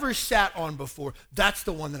nobody's ever sat on before. That's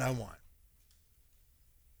the one that I want.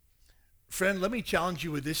 Friend, let me challenge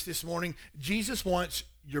you with this morning. Jesus wants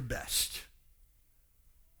your best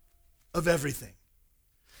of everything.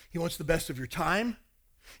 He wants the best of your time.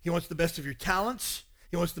 He wants the best of your talents.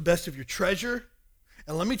 He wants the best of your treasure.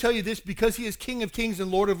 And let me tell you this, because he is King of Kings and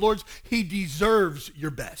Lord of Lords, he deserves your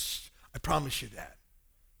best. I promise you that.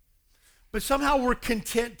 But somehow we're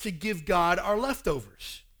content to give God our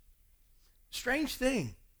leftovers. Strange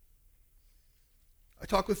thing. I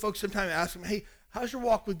talk with folks sometimes and ask them, hey, how's your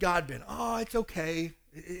walk with God been? Oh, it's okay.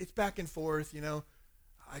 It's back and forth, you know.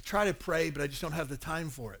 I try to pray, but I just don't have the time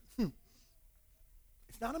for it.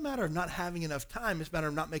 It's not a matter of not having enough time. It's a matter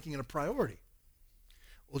of not making it a priority.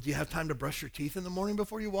 Well, do you have time to brush your teeth in the morning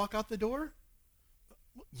before you walk out the door?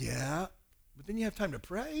 Yeah, but then you have time to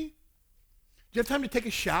pray. Do you have time to take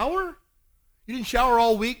a shower? You didn't shower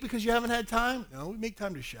all week because you haven't had time? No, we make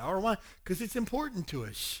time to shower. Why? Because it's important to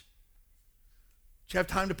us. Do you have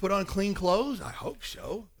time to put on clean clothes? I hope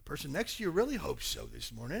so. The person next to you really hopes so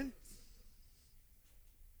this morning.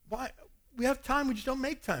 Why? We have time, we just don't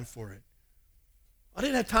make time for it. I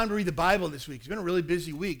didn't have time to read the Bible this week. It's been a really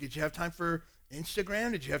busy week. Did you have time for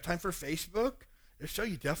Instagram? Did you have time for Facebook? If so,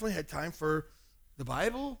 you definitely had time for the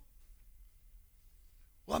Bible.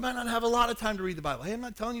 Well, I might not have a lot of time to read the Bible. Hey, I'm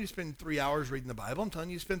not telling you to spend 3 hours reading the Bible. I'm telling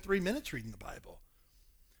you to spend 3 minutes reading the Bible.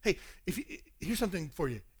 Hey, here's something for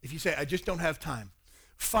you. If you say, I just don't have time,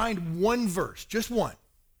 find one verse, just one,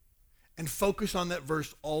 and focus on that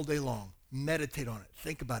verse all day long. Meditate on it.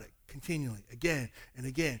 Think about it continually, again and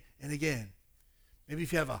again and again. Maybe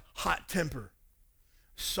if you have a hot temper,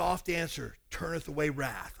 soft answer turneth away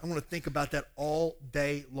wrath. I want to think about that all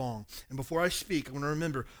day long. And before I speak, I want to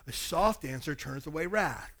remember a soft answer turneth away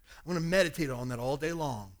wrath. I want to meditate on that all day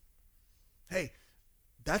long. Hey,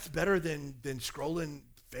 that's better than scrolling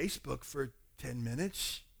Facebook for 10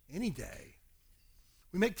 minutes any day.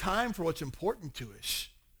 We make time for what's important to us.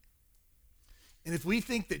 And if we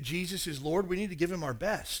think that Jesus is Lord, we need to give him our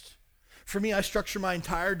best. For me, I structure my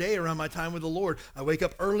entire day around my time with the Lord. I wake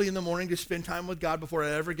up early in the morning to spend time with God before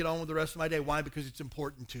I ever get on with the rest of my day. Why? Because it's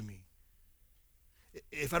important to me.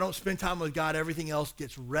 If I don't spend time with God, everything else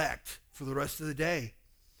gets wrecked for the rest of the day.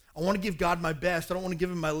 I want to give God my best. I don't want to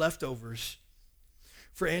give him my leftovers.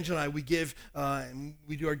 For Angela and I, we give, and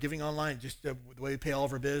we do our giving online, just the way we pay all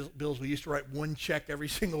of our bills. We used to write one check every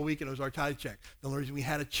single week, and it was our tithe check. The only reason we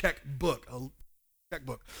had a checkbook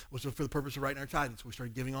was for the purpose of writing our tithe, so we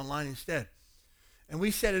started giving online instead. And we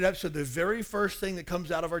set it up so the very first thing that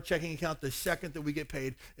comes out of our checking account, the second that we get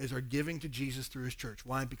paid, is our giving to Jesus through his church.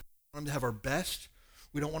 Why? Because we want him to have our best.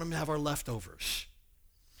 We don't want him to have our leftovers.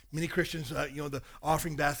 Many Christians, the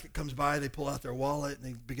offering basket comes by, they pull out their wallet, and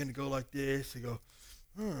they begin to go like this. They go,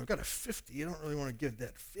 I've got a 50. I don't really want to give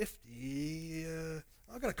that 50.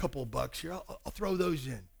 I've got a couple of bucks here. I'll throw those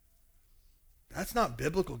in. That's not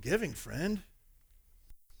biblical giving, friend.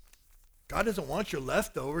 God doesn't want your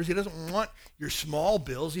leftovers. He doesn't want your small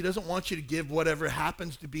bills. He doesn't want you to give whatever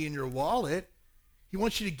happens to be in your wallet. He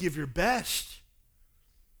wants you to give your best.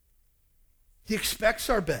 He expects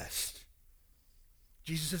our best.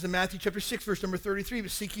 Jesus says in Matthew chapter 6, verse number 33,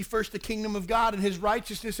 but seek ye first the kingdom of God and his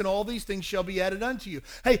righteousness, and all these things shall be added unto you.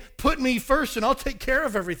 Hey, put me first and I'll take care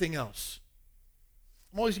of everything else.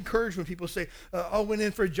 I'm always encouraged when people say, I went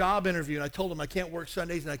in for a job interview and I told them I can't work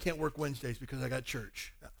Sundays and I can't work Wednesdays because I got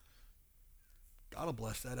church. God will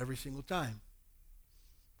bless that every single time.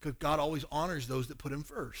 Because God always honors those that put him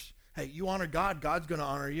first. Hey, you honor God, God's going to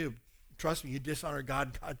honor you. Trust me, you dishonor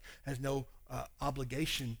God, God has no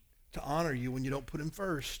obligation to honor you when you don't put him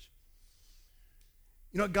first.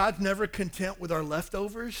 You know, God's never content with our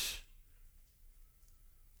leftovers.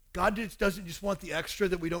 God doesn't just want the extra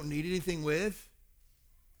that we don't need anything with.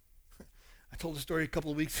 I told a story a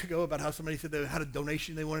couple of weeks ago about how somebody said they had a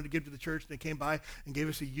donation they wanted to give to the church, and they came by and gave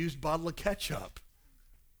us a used bottle of ketchup.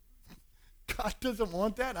 God doesn't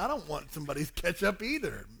want that. I don't want somebody's ketchup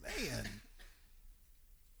either. Man.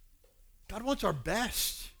 God wants our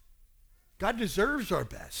best. God deserves our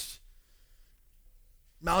best.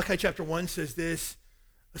 Malachi chapter 1 says this,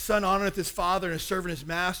 a son honoreth his father and a servant his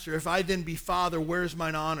master. If I then be father, where is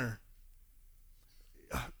mine honor?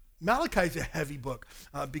 Malachi is a heavy book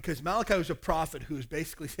because Malachi was a prophet who was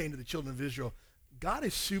basically saying to the children of Israel, God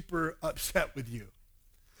is super upset with you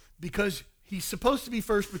because he's supposed to be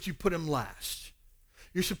first, but you put him last.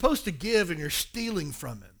 You're supposed to give and you're stealing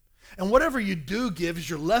from him. And whatever you do give is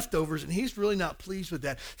your leftovers, and he's really not pleased with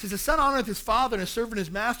that. It says, the son honoreth his father and a servant his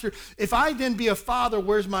master. If I then be a father,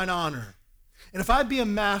 where's mine honor? And if I be a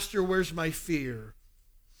master, where's my fear?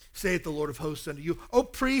 Saith the Lord of hosts unto you, O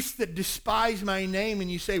priests that despise my name. And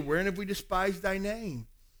you say, wherein have we despised thy name?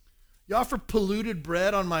 You offer polluted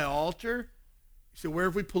bread on my altar. You say, where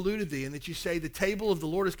have we polluted thee? And that you say, the table of the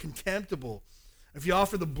Lord is contemptible. If you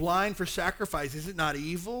offer the blind for sacrifice, is it not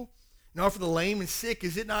evil? And offer the lame and sick,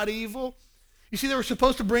 is it not evil? You see, they were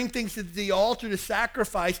supposed to bring things to the altar to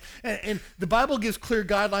sacrifice, and the Bible gives clear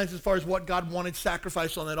guidelines as far as what God wanted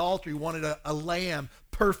sacrificed on that altar. He wanted a lamb,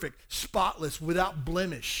 perfect, spotless, without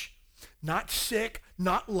blemish, not sick,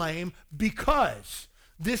 not lame, because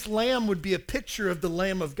this lamb would be a picture of the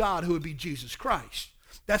Lamb of God who would be Jesus Christ.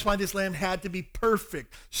 That's why this lamb had to be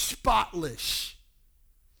perfect, spotless.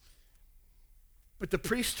 But the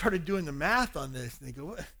priest started doing the math on this, and they go,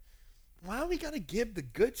 what? Why do we got to give the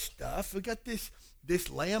good stuff? We got this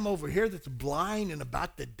lamb over here that's blind and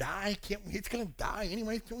about to die. It's going to die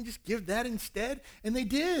anyway. Can we just give that instead? And they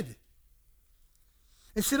did.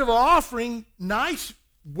 Instead of offering nice,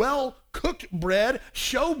 well-cooked bread,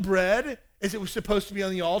 show bread, as it was supposed to be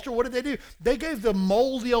on the altar, what did they do? They gave the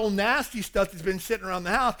moldy, old, nasty stuff that's been sitting around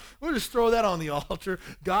the house. We'll just throw that on the altar.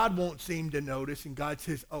 God won't seem to notice, and God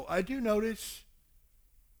says, oh, I do notice.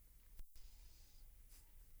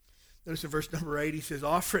 Notice in verse number 8, he says,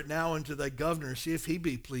 offer it now unto thy governor, see if he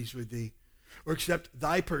be pleased with thee, or accept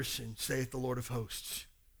thy person, saith the Lord of hosts.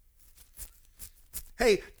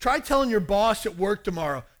 Hey, try telling your boss at work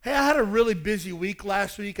tomorrow, hey, I had a really busy week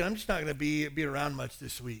last week, and I'm just not going to be around much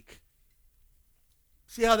this week.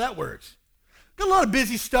 See how that works. Got a lot of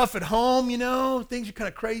busy stuff at home, you know, things are kind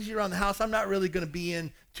of crazy around the house. I'm not really going to be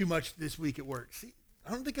in too much this week at work. See, I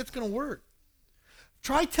don't think that's going to work.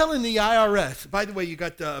 Try telling the IRS. By the way, you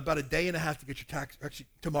got about a day and a half to get your tax. Actually,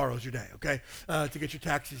 tomorrow's your day, okay, to get your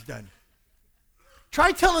taxes done.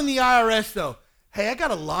 Try telling the IRS, though, hey, I got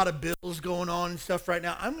a lot of bills going on and stuff right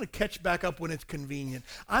now. I'm going to catch back up when it's convenient.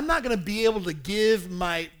 I'm not going to be able to give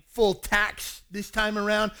my full tax this time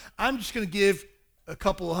around. I'm just going to give a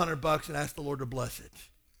couple of $100 and ask the Lord to bless it.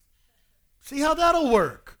 See how that'll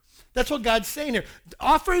work. That's what God's saying here.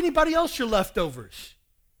 Offer anybody else your leftovers.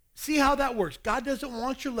 See how that works. God doesn't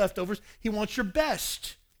want your leftovers. He wants your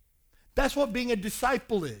best. That's what being a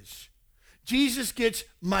disciple is. Jesus gets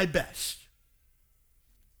my best.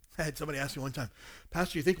 I had somebody ask me one time,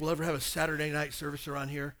 Pastor, you think we'll ever have a Saturday night service around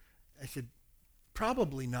here? I said,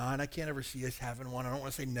 probably not. I can't ever see us having one. I don't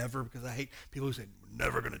want to say never because I hate people who say, we're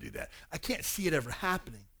never going to do that. I can't see it ever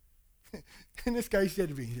happening. And this guy said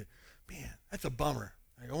to me, he said, man, that's a bummer.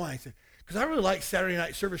 I go, why? He said, because I really like Saturday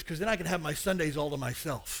night service because then I can have my Sundays all to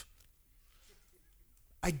myself.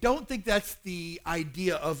 I don't think that's the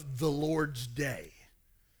idea of the Lord's Day.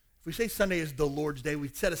 If we say Sunday is the Lord's Day, we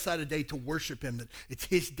set aside a day to worship him, that it's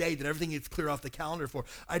his day, that everything gets clear off the calendar for.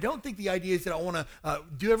 I don't think the idea is that I want to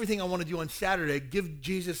do everything I want to do on Saturday, give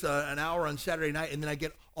Jesus an hour on Saturday night, and then I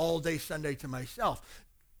get all day Sunday to myself.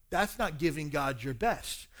 That's not giving God your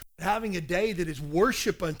best. Having a day that is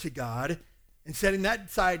worship unto God and setting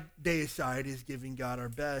that day aside is giving God our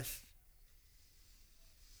best.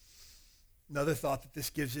 Another thought that this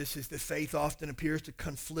gives us is that faith often appears to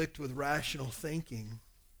conflict with rational thinking.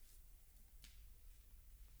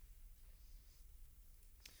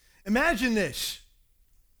 Imagine this.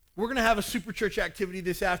 We're going to have a super church activity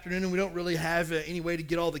this afternoon, and we don't really have any way to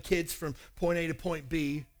get all the kids from point A to point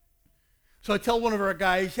B. So I tell one of our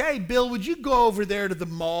guys, hey, Bill, would you go over there to the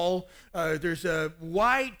mall? There's a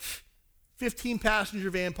white 15-passenger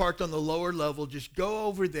van parked on the lower level. Just go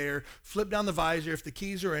over there, flip down the visor. If the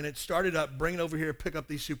keys are in it, start it up, bring it over here, pick up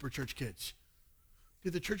these super church kids.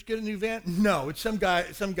 Did the church get a new van? No, it's some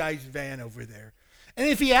guy's van over there. And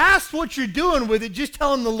if he asks what you're doing with it, just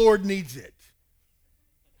tell him the Lord needs it.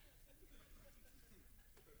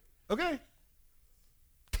 Okay.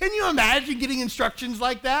 Can you imagine getting instructions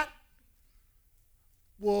like that?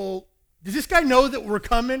 Well, does this guy know that we're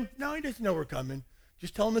coming? No, he doesn't know we're coming.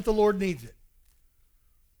 Just tell him that the Lord needs it.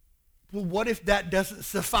 Well, what if that doesn't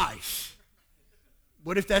suffice?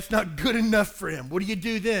 What if that's not good enough for him? What do you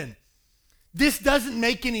do then? This doesn't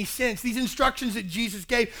make any sense. These instructions that Jesus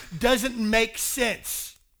gave doesn't make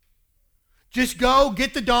sense. Just go,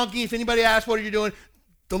 get the donkey. If anybody asks what are you doing,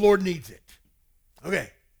 the Lord needs it. Okay.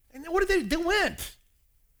 And then what did they went?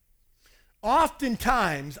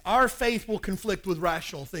 Oftentimes, our faith will conflict with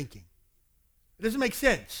rational thinking. It doesn't make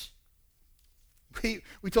sense.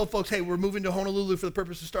 We told folks, hey, we're moving to Honolulu for the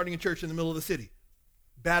purpose of starting a church in the middle of the city.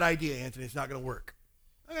 Bad idea, Anthony. It's not going to work.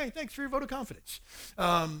 Okay, thanks for your vote of confidence.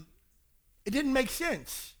 It didn't make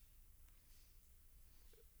sense.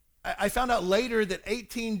 I found out later that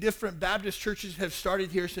 18 different Baptist churches have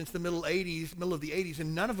started here since the middle of the 80s,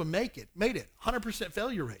 and none of them made it. 100%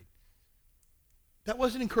 failure rate. That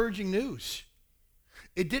wasn't encouraging news.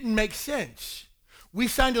 It didn't make sense. We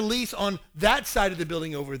signed a lease on that side of the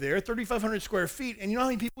building over there, 3,500 square feet, and you know how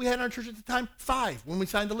many people we had in our church at the time? 5 when we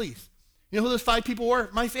signed the lease. You know who those 5 people were?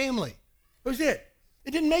 My family. That was it.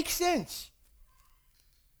 It didn't make sense.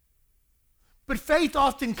 But faith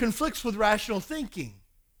often conflicts with rational thinking.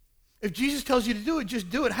 If Jesus tells you to do it, just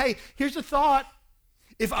do it. Hey, here's a thought.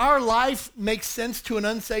 If our life makes sense to an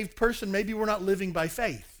unsaved person, maybe we're not living by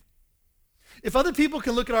faith. If other people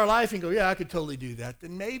can look at our life and go, yeah, I could totally do that,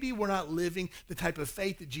 then maybe we're not living the type of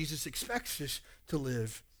faith that Jesus expects us to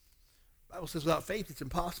live. The Bible says without faith, it's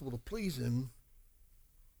impossible to please him.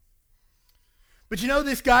 But you know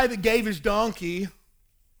this guy that gave his donkey,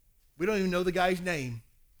 we don't even know the guy's name.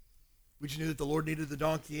 We just knew that the Lord needed the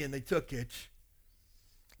donkey and they took it.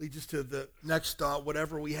 Leads us to the next thought.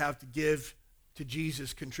 Whatever we have to give to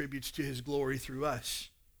Jesus contributes to his glory through us.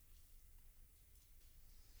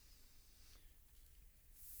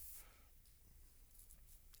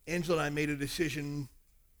 Angela and I made a decision,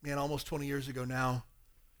 almost 20 years ago now,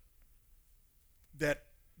 that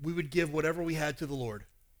we would give whatever we had to the Lord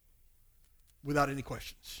without any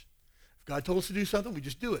questions. If God told us to do something, we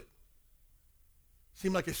just do it.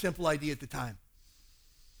 Seemed like a simple idea at the time.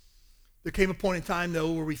 There came a point in time,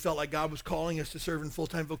 though, where we felt like God was calling us to serve in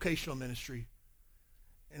full-time vocational ministry.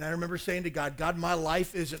 And I remember saying to God, God, my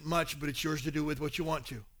life isn't much, but it's yours to do with what you want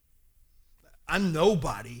to. I'm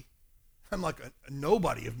nobody. I'm like a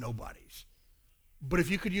nobody of nobodies. But if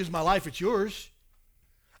you could use my life, it's yours.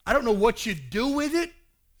 I don't know what you do with it,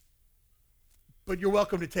 but you're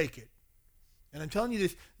welcome to take it. And I'm telling you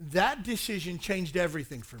this, that decision changed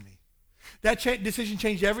everything for me. That decision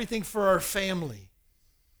changed everything for our family.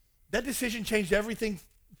 That decision changed everything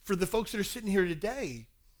for the folks that are sitting here today.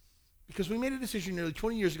 Because we made a decision nearly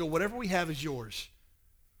 20 years ago, whatever we have is yours.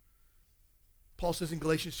 Paul says in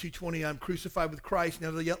Galatians 2:20, I'm crucified with Christ,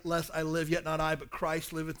 nevertheless I live, yet not I, but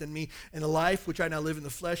Christ liveth in me. And the life which I now live in the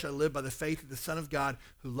flesh, I live by the faith of the Son of God,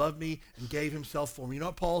 who loved me and gave himself for me. You know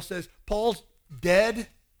what Paul says? Paul's dead,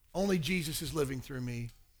 only Jesus is living through me.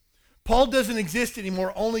 Paul doesn't exist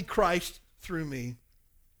anymore, only Christ through me.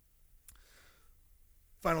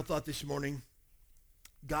 Final thought this morning,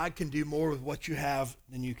 God can do more with what you have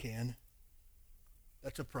than you can.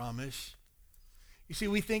 That's a promise. You see,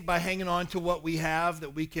 we think by hanging on to what we have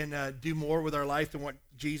that we can do more with our life than what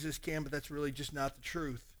Jesus can, but that's really just not the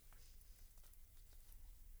truth.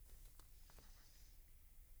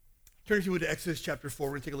 Turn, if you would, to Exodus chapter 4.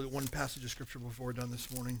 We're going to take a look at one passage of Scripture before we're done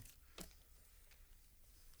this morning.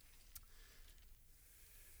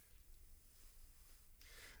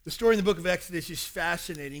 The story in the book of Exodus is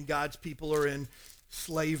fascinating. God's people are in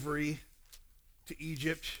slavery to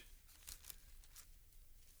Egypt.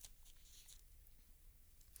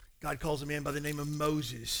 God calls a man by the name of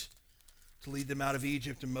Moses to lead them out of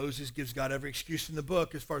Egypt, and Moses gives God every excuse in the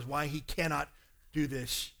book as far as why he cannot do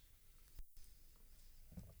this.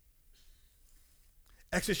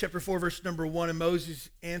 Exodus chapter 4, verse number 1, and Moses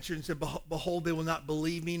answered and said, Behold, they will not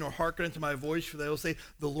believe me, nor hearken unto my voice, for they will say,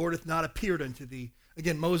 The Lord hath not appeared unto thee.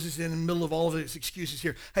 Again, Moses in the middle of all of his excuses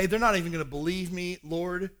here. Hey, they're not even going to believe me,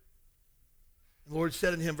 Lord. And the Lord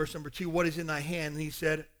said unto him, verse number 2, What is in thy hand? And he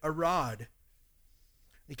said, A rod.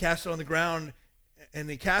 And He cast it on the ground, and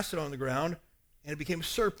they cast it on the ground, and it became a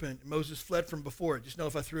serpent. Moses fled from before it. Just know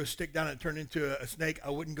if I threw a stick down and it turned into a snake,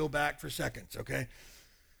 I wouldn't go back for seconds, okay?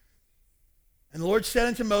 And the Lord said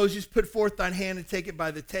unto Moses, put forth thine hand and take it by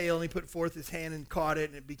the tail. And he put forth his hand and caught it,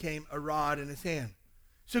 and it became a rod in his hand.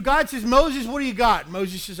 So God says, Moses, what do you got? And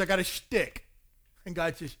Moses says, I got a stick. And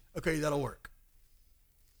God says, okay, that'll work.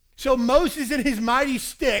 So Moses and his mighty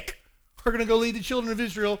stick are going to go lead the children of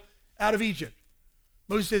Israel out of Egypt.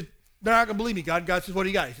 Moses says, they're not going to believe me, God. God says, what do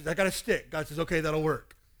you got? He says, I got a stick. God says, okay, that'll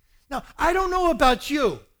work. Now, I don't know about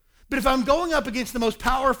you, but if I'm going up against the most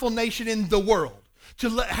powerful nation in the world, to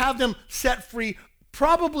have them set free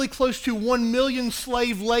probably close to 1 million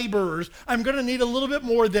slave laborers, I'm going to need a little bit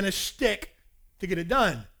more than a stick to get it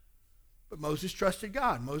done. But Moses trusted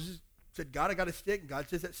God. Moses said, God, I got a stick. And God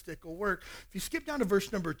says that stick will work. If you skip down to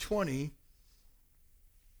verse number 20,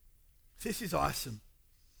 this is awesome.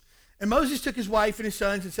 And Moses took his wife and his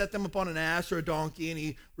sons and set them upon an ass or a donkey, and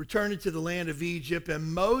he returned into the land of Egypt.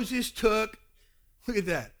 And Moses took, look at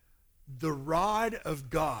that, the rod of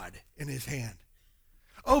God in his hand.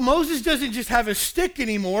 Oh, Moses doesn't just have a stick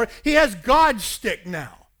anymore. He has God's stick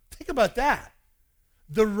now. Think about that.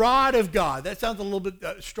 The rod of God. That sounds a little bit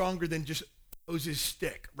stronger than just Moses'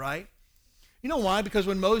 stick, right? You know why? Because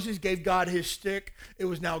when Moses gave God his stick, it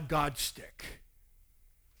was now God's stick.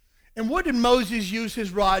 And what did Moses use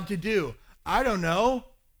his rod to do? I don't know.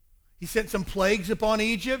 He sent some plagues upon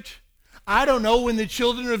Egypt. I don't know, when the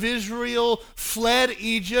children of Israel fled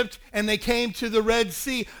Egypt and they came to the Red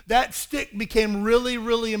Sea, that stick became really,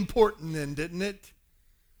 really important then, didn't it?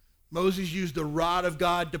 Moses used the rod of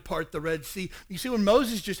God to part the Red Sea. You see, when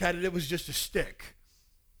Moses just had it, it was just a stick.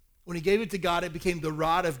 When he gave it to God, it became the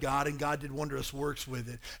rod of God, and God did wondrous works with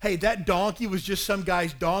it. Hey, that donkey was just some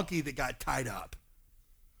guy's donkey that got tied up.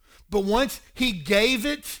 But once he gave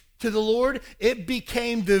it to the Lord, it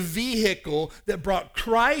became the vehicle that brought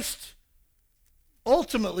Christ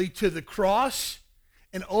ultimately to the cross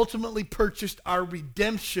and ultimately purchased our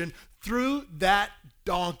redemption through that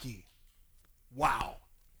donkey. Wow.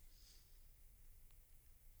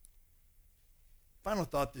 Final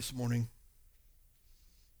thought this morning.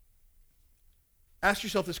 Ask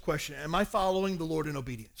yourself this question: am I following the Lord in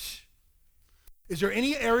obedience? Is there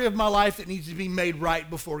any area of my life that needs to be made right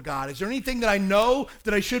before God? Is there anything that I know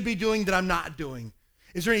that I should be doing that I'm not doing?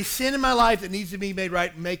 Is there any sin in my life that needs to be made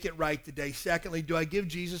right? Make it right today. Secondly, do I give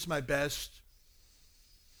Jesus my best?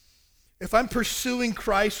 If I'm pursuing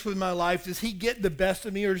Christ with my life, does he get the best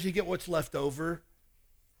of me, or does he get what's left over?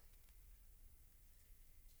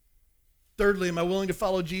 Thirdly, am I willing to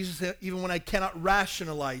follow Jesus even when I cannot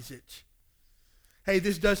rationalize it? Hey,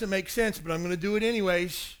 this doesn't make sense, but I'm going to do it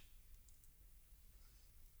anyways.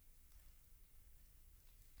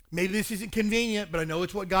 Maybe this isn't convenient, but I know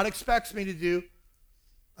it's what God expects me to do.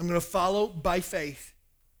 I'm going to follow by faith.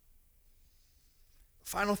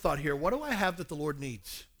 Final thought here. What do I have that the Lord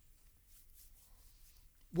needs?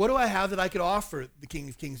 What do I have that I could offer the King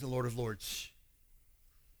of Kings and Lord of Lords?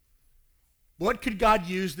 What could God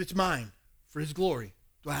use that's mine for his glory?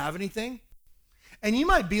 Do I have anything? And you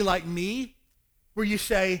might be like me, where you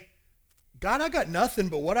say, God, I got nothing,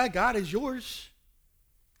 but what I got is yours.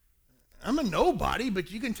 I'm a nobody,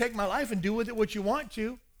 but you can take my life and do with it what you want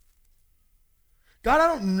to. God, I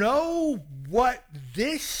don't know what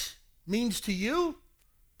this means to you,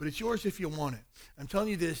 but it's yours if you want it. I'm telling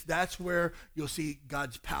you this, that's where you'll see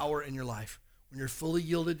God's power in your life, when you're fully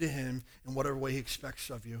yielded to him in whatever way he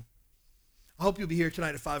expects of you. I hope you'll be here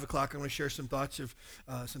tonight at 5 o'clock. I'm going to share some thoughts of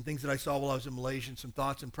some things that I saw while I was in Malaysia, and some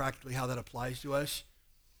thoughts and practically how that applies to us.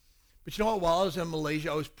 But you know what? While I was in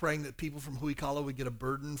Malaysia, I was praying that people from Hui Kala would get a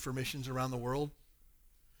burden for missions around the world.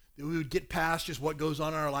 That we would get past just what goes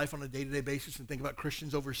on in our life on a day-to-day basis and think about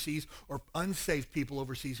Christians overseas or unsaved people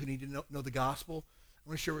overseas who need to know the gospel. I'm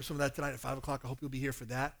going to share some of that tonight at 5 o'clock. I hope you'll be here for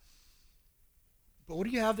that. But what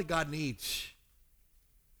do you have that God needs?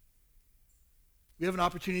 We have an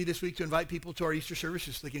opportunity this week to invite people to our Easter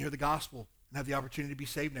services so they can hear the gospel and have the opportunity to be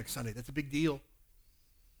saved next Sunday. That's a big deal.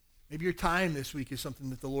 Maybe your time this week is something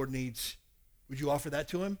that the Lord needs. Would you offer that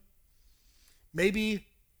to him? Maybe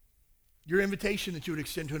your invitation that you would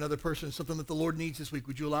extend to another person is something that the Lord needs this week.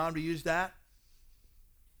 Would you allow him to use that?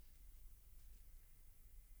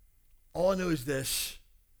 All I know is this.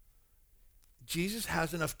 Jesus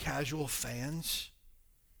has enough casual fans.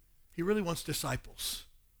 He really wants disciples.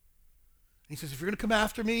 And he says, if you're going to come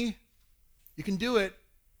after me, you can do it,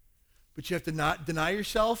 but you have to not deny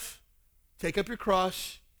yourself, take up your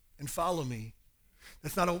cross, and follow me.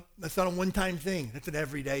 That's not a one-time thing. That's an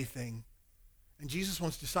everyday thing. And Jesus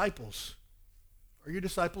wants disciples. Are you a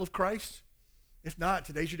disciple of Christ? If not,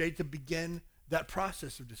 today's your day to begin that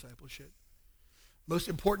process of discipleship. Most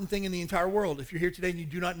important thing in the entire world, if you're here today and you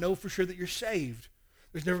do not know for sure that you're saved,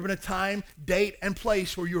 there's never been a time, date, and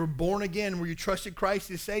place where you were born again, where you trusted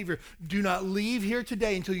Christ as Savior. Do not leave here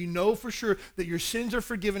today until you know for sure that your sins are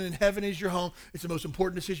forgiven and heaven is your home. It's the most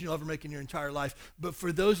important decision you'll ever make in your entire life. But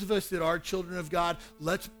for those of us that are children of God,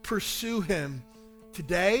 let's pursue him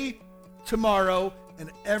today, tomorrow,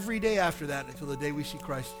 and every day after that until the day we see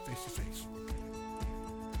Christ face to face.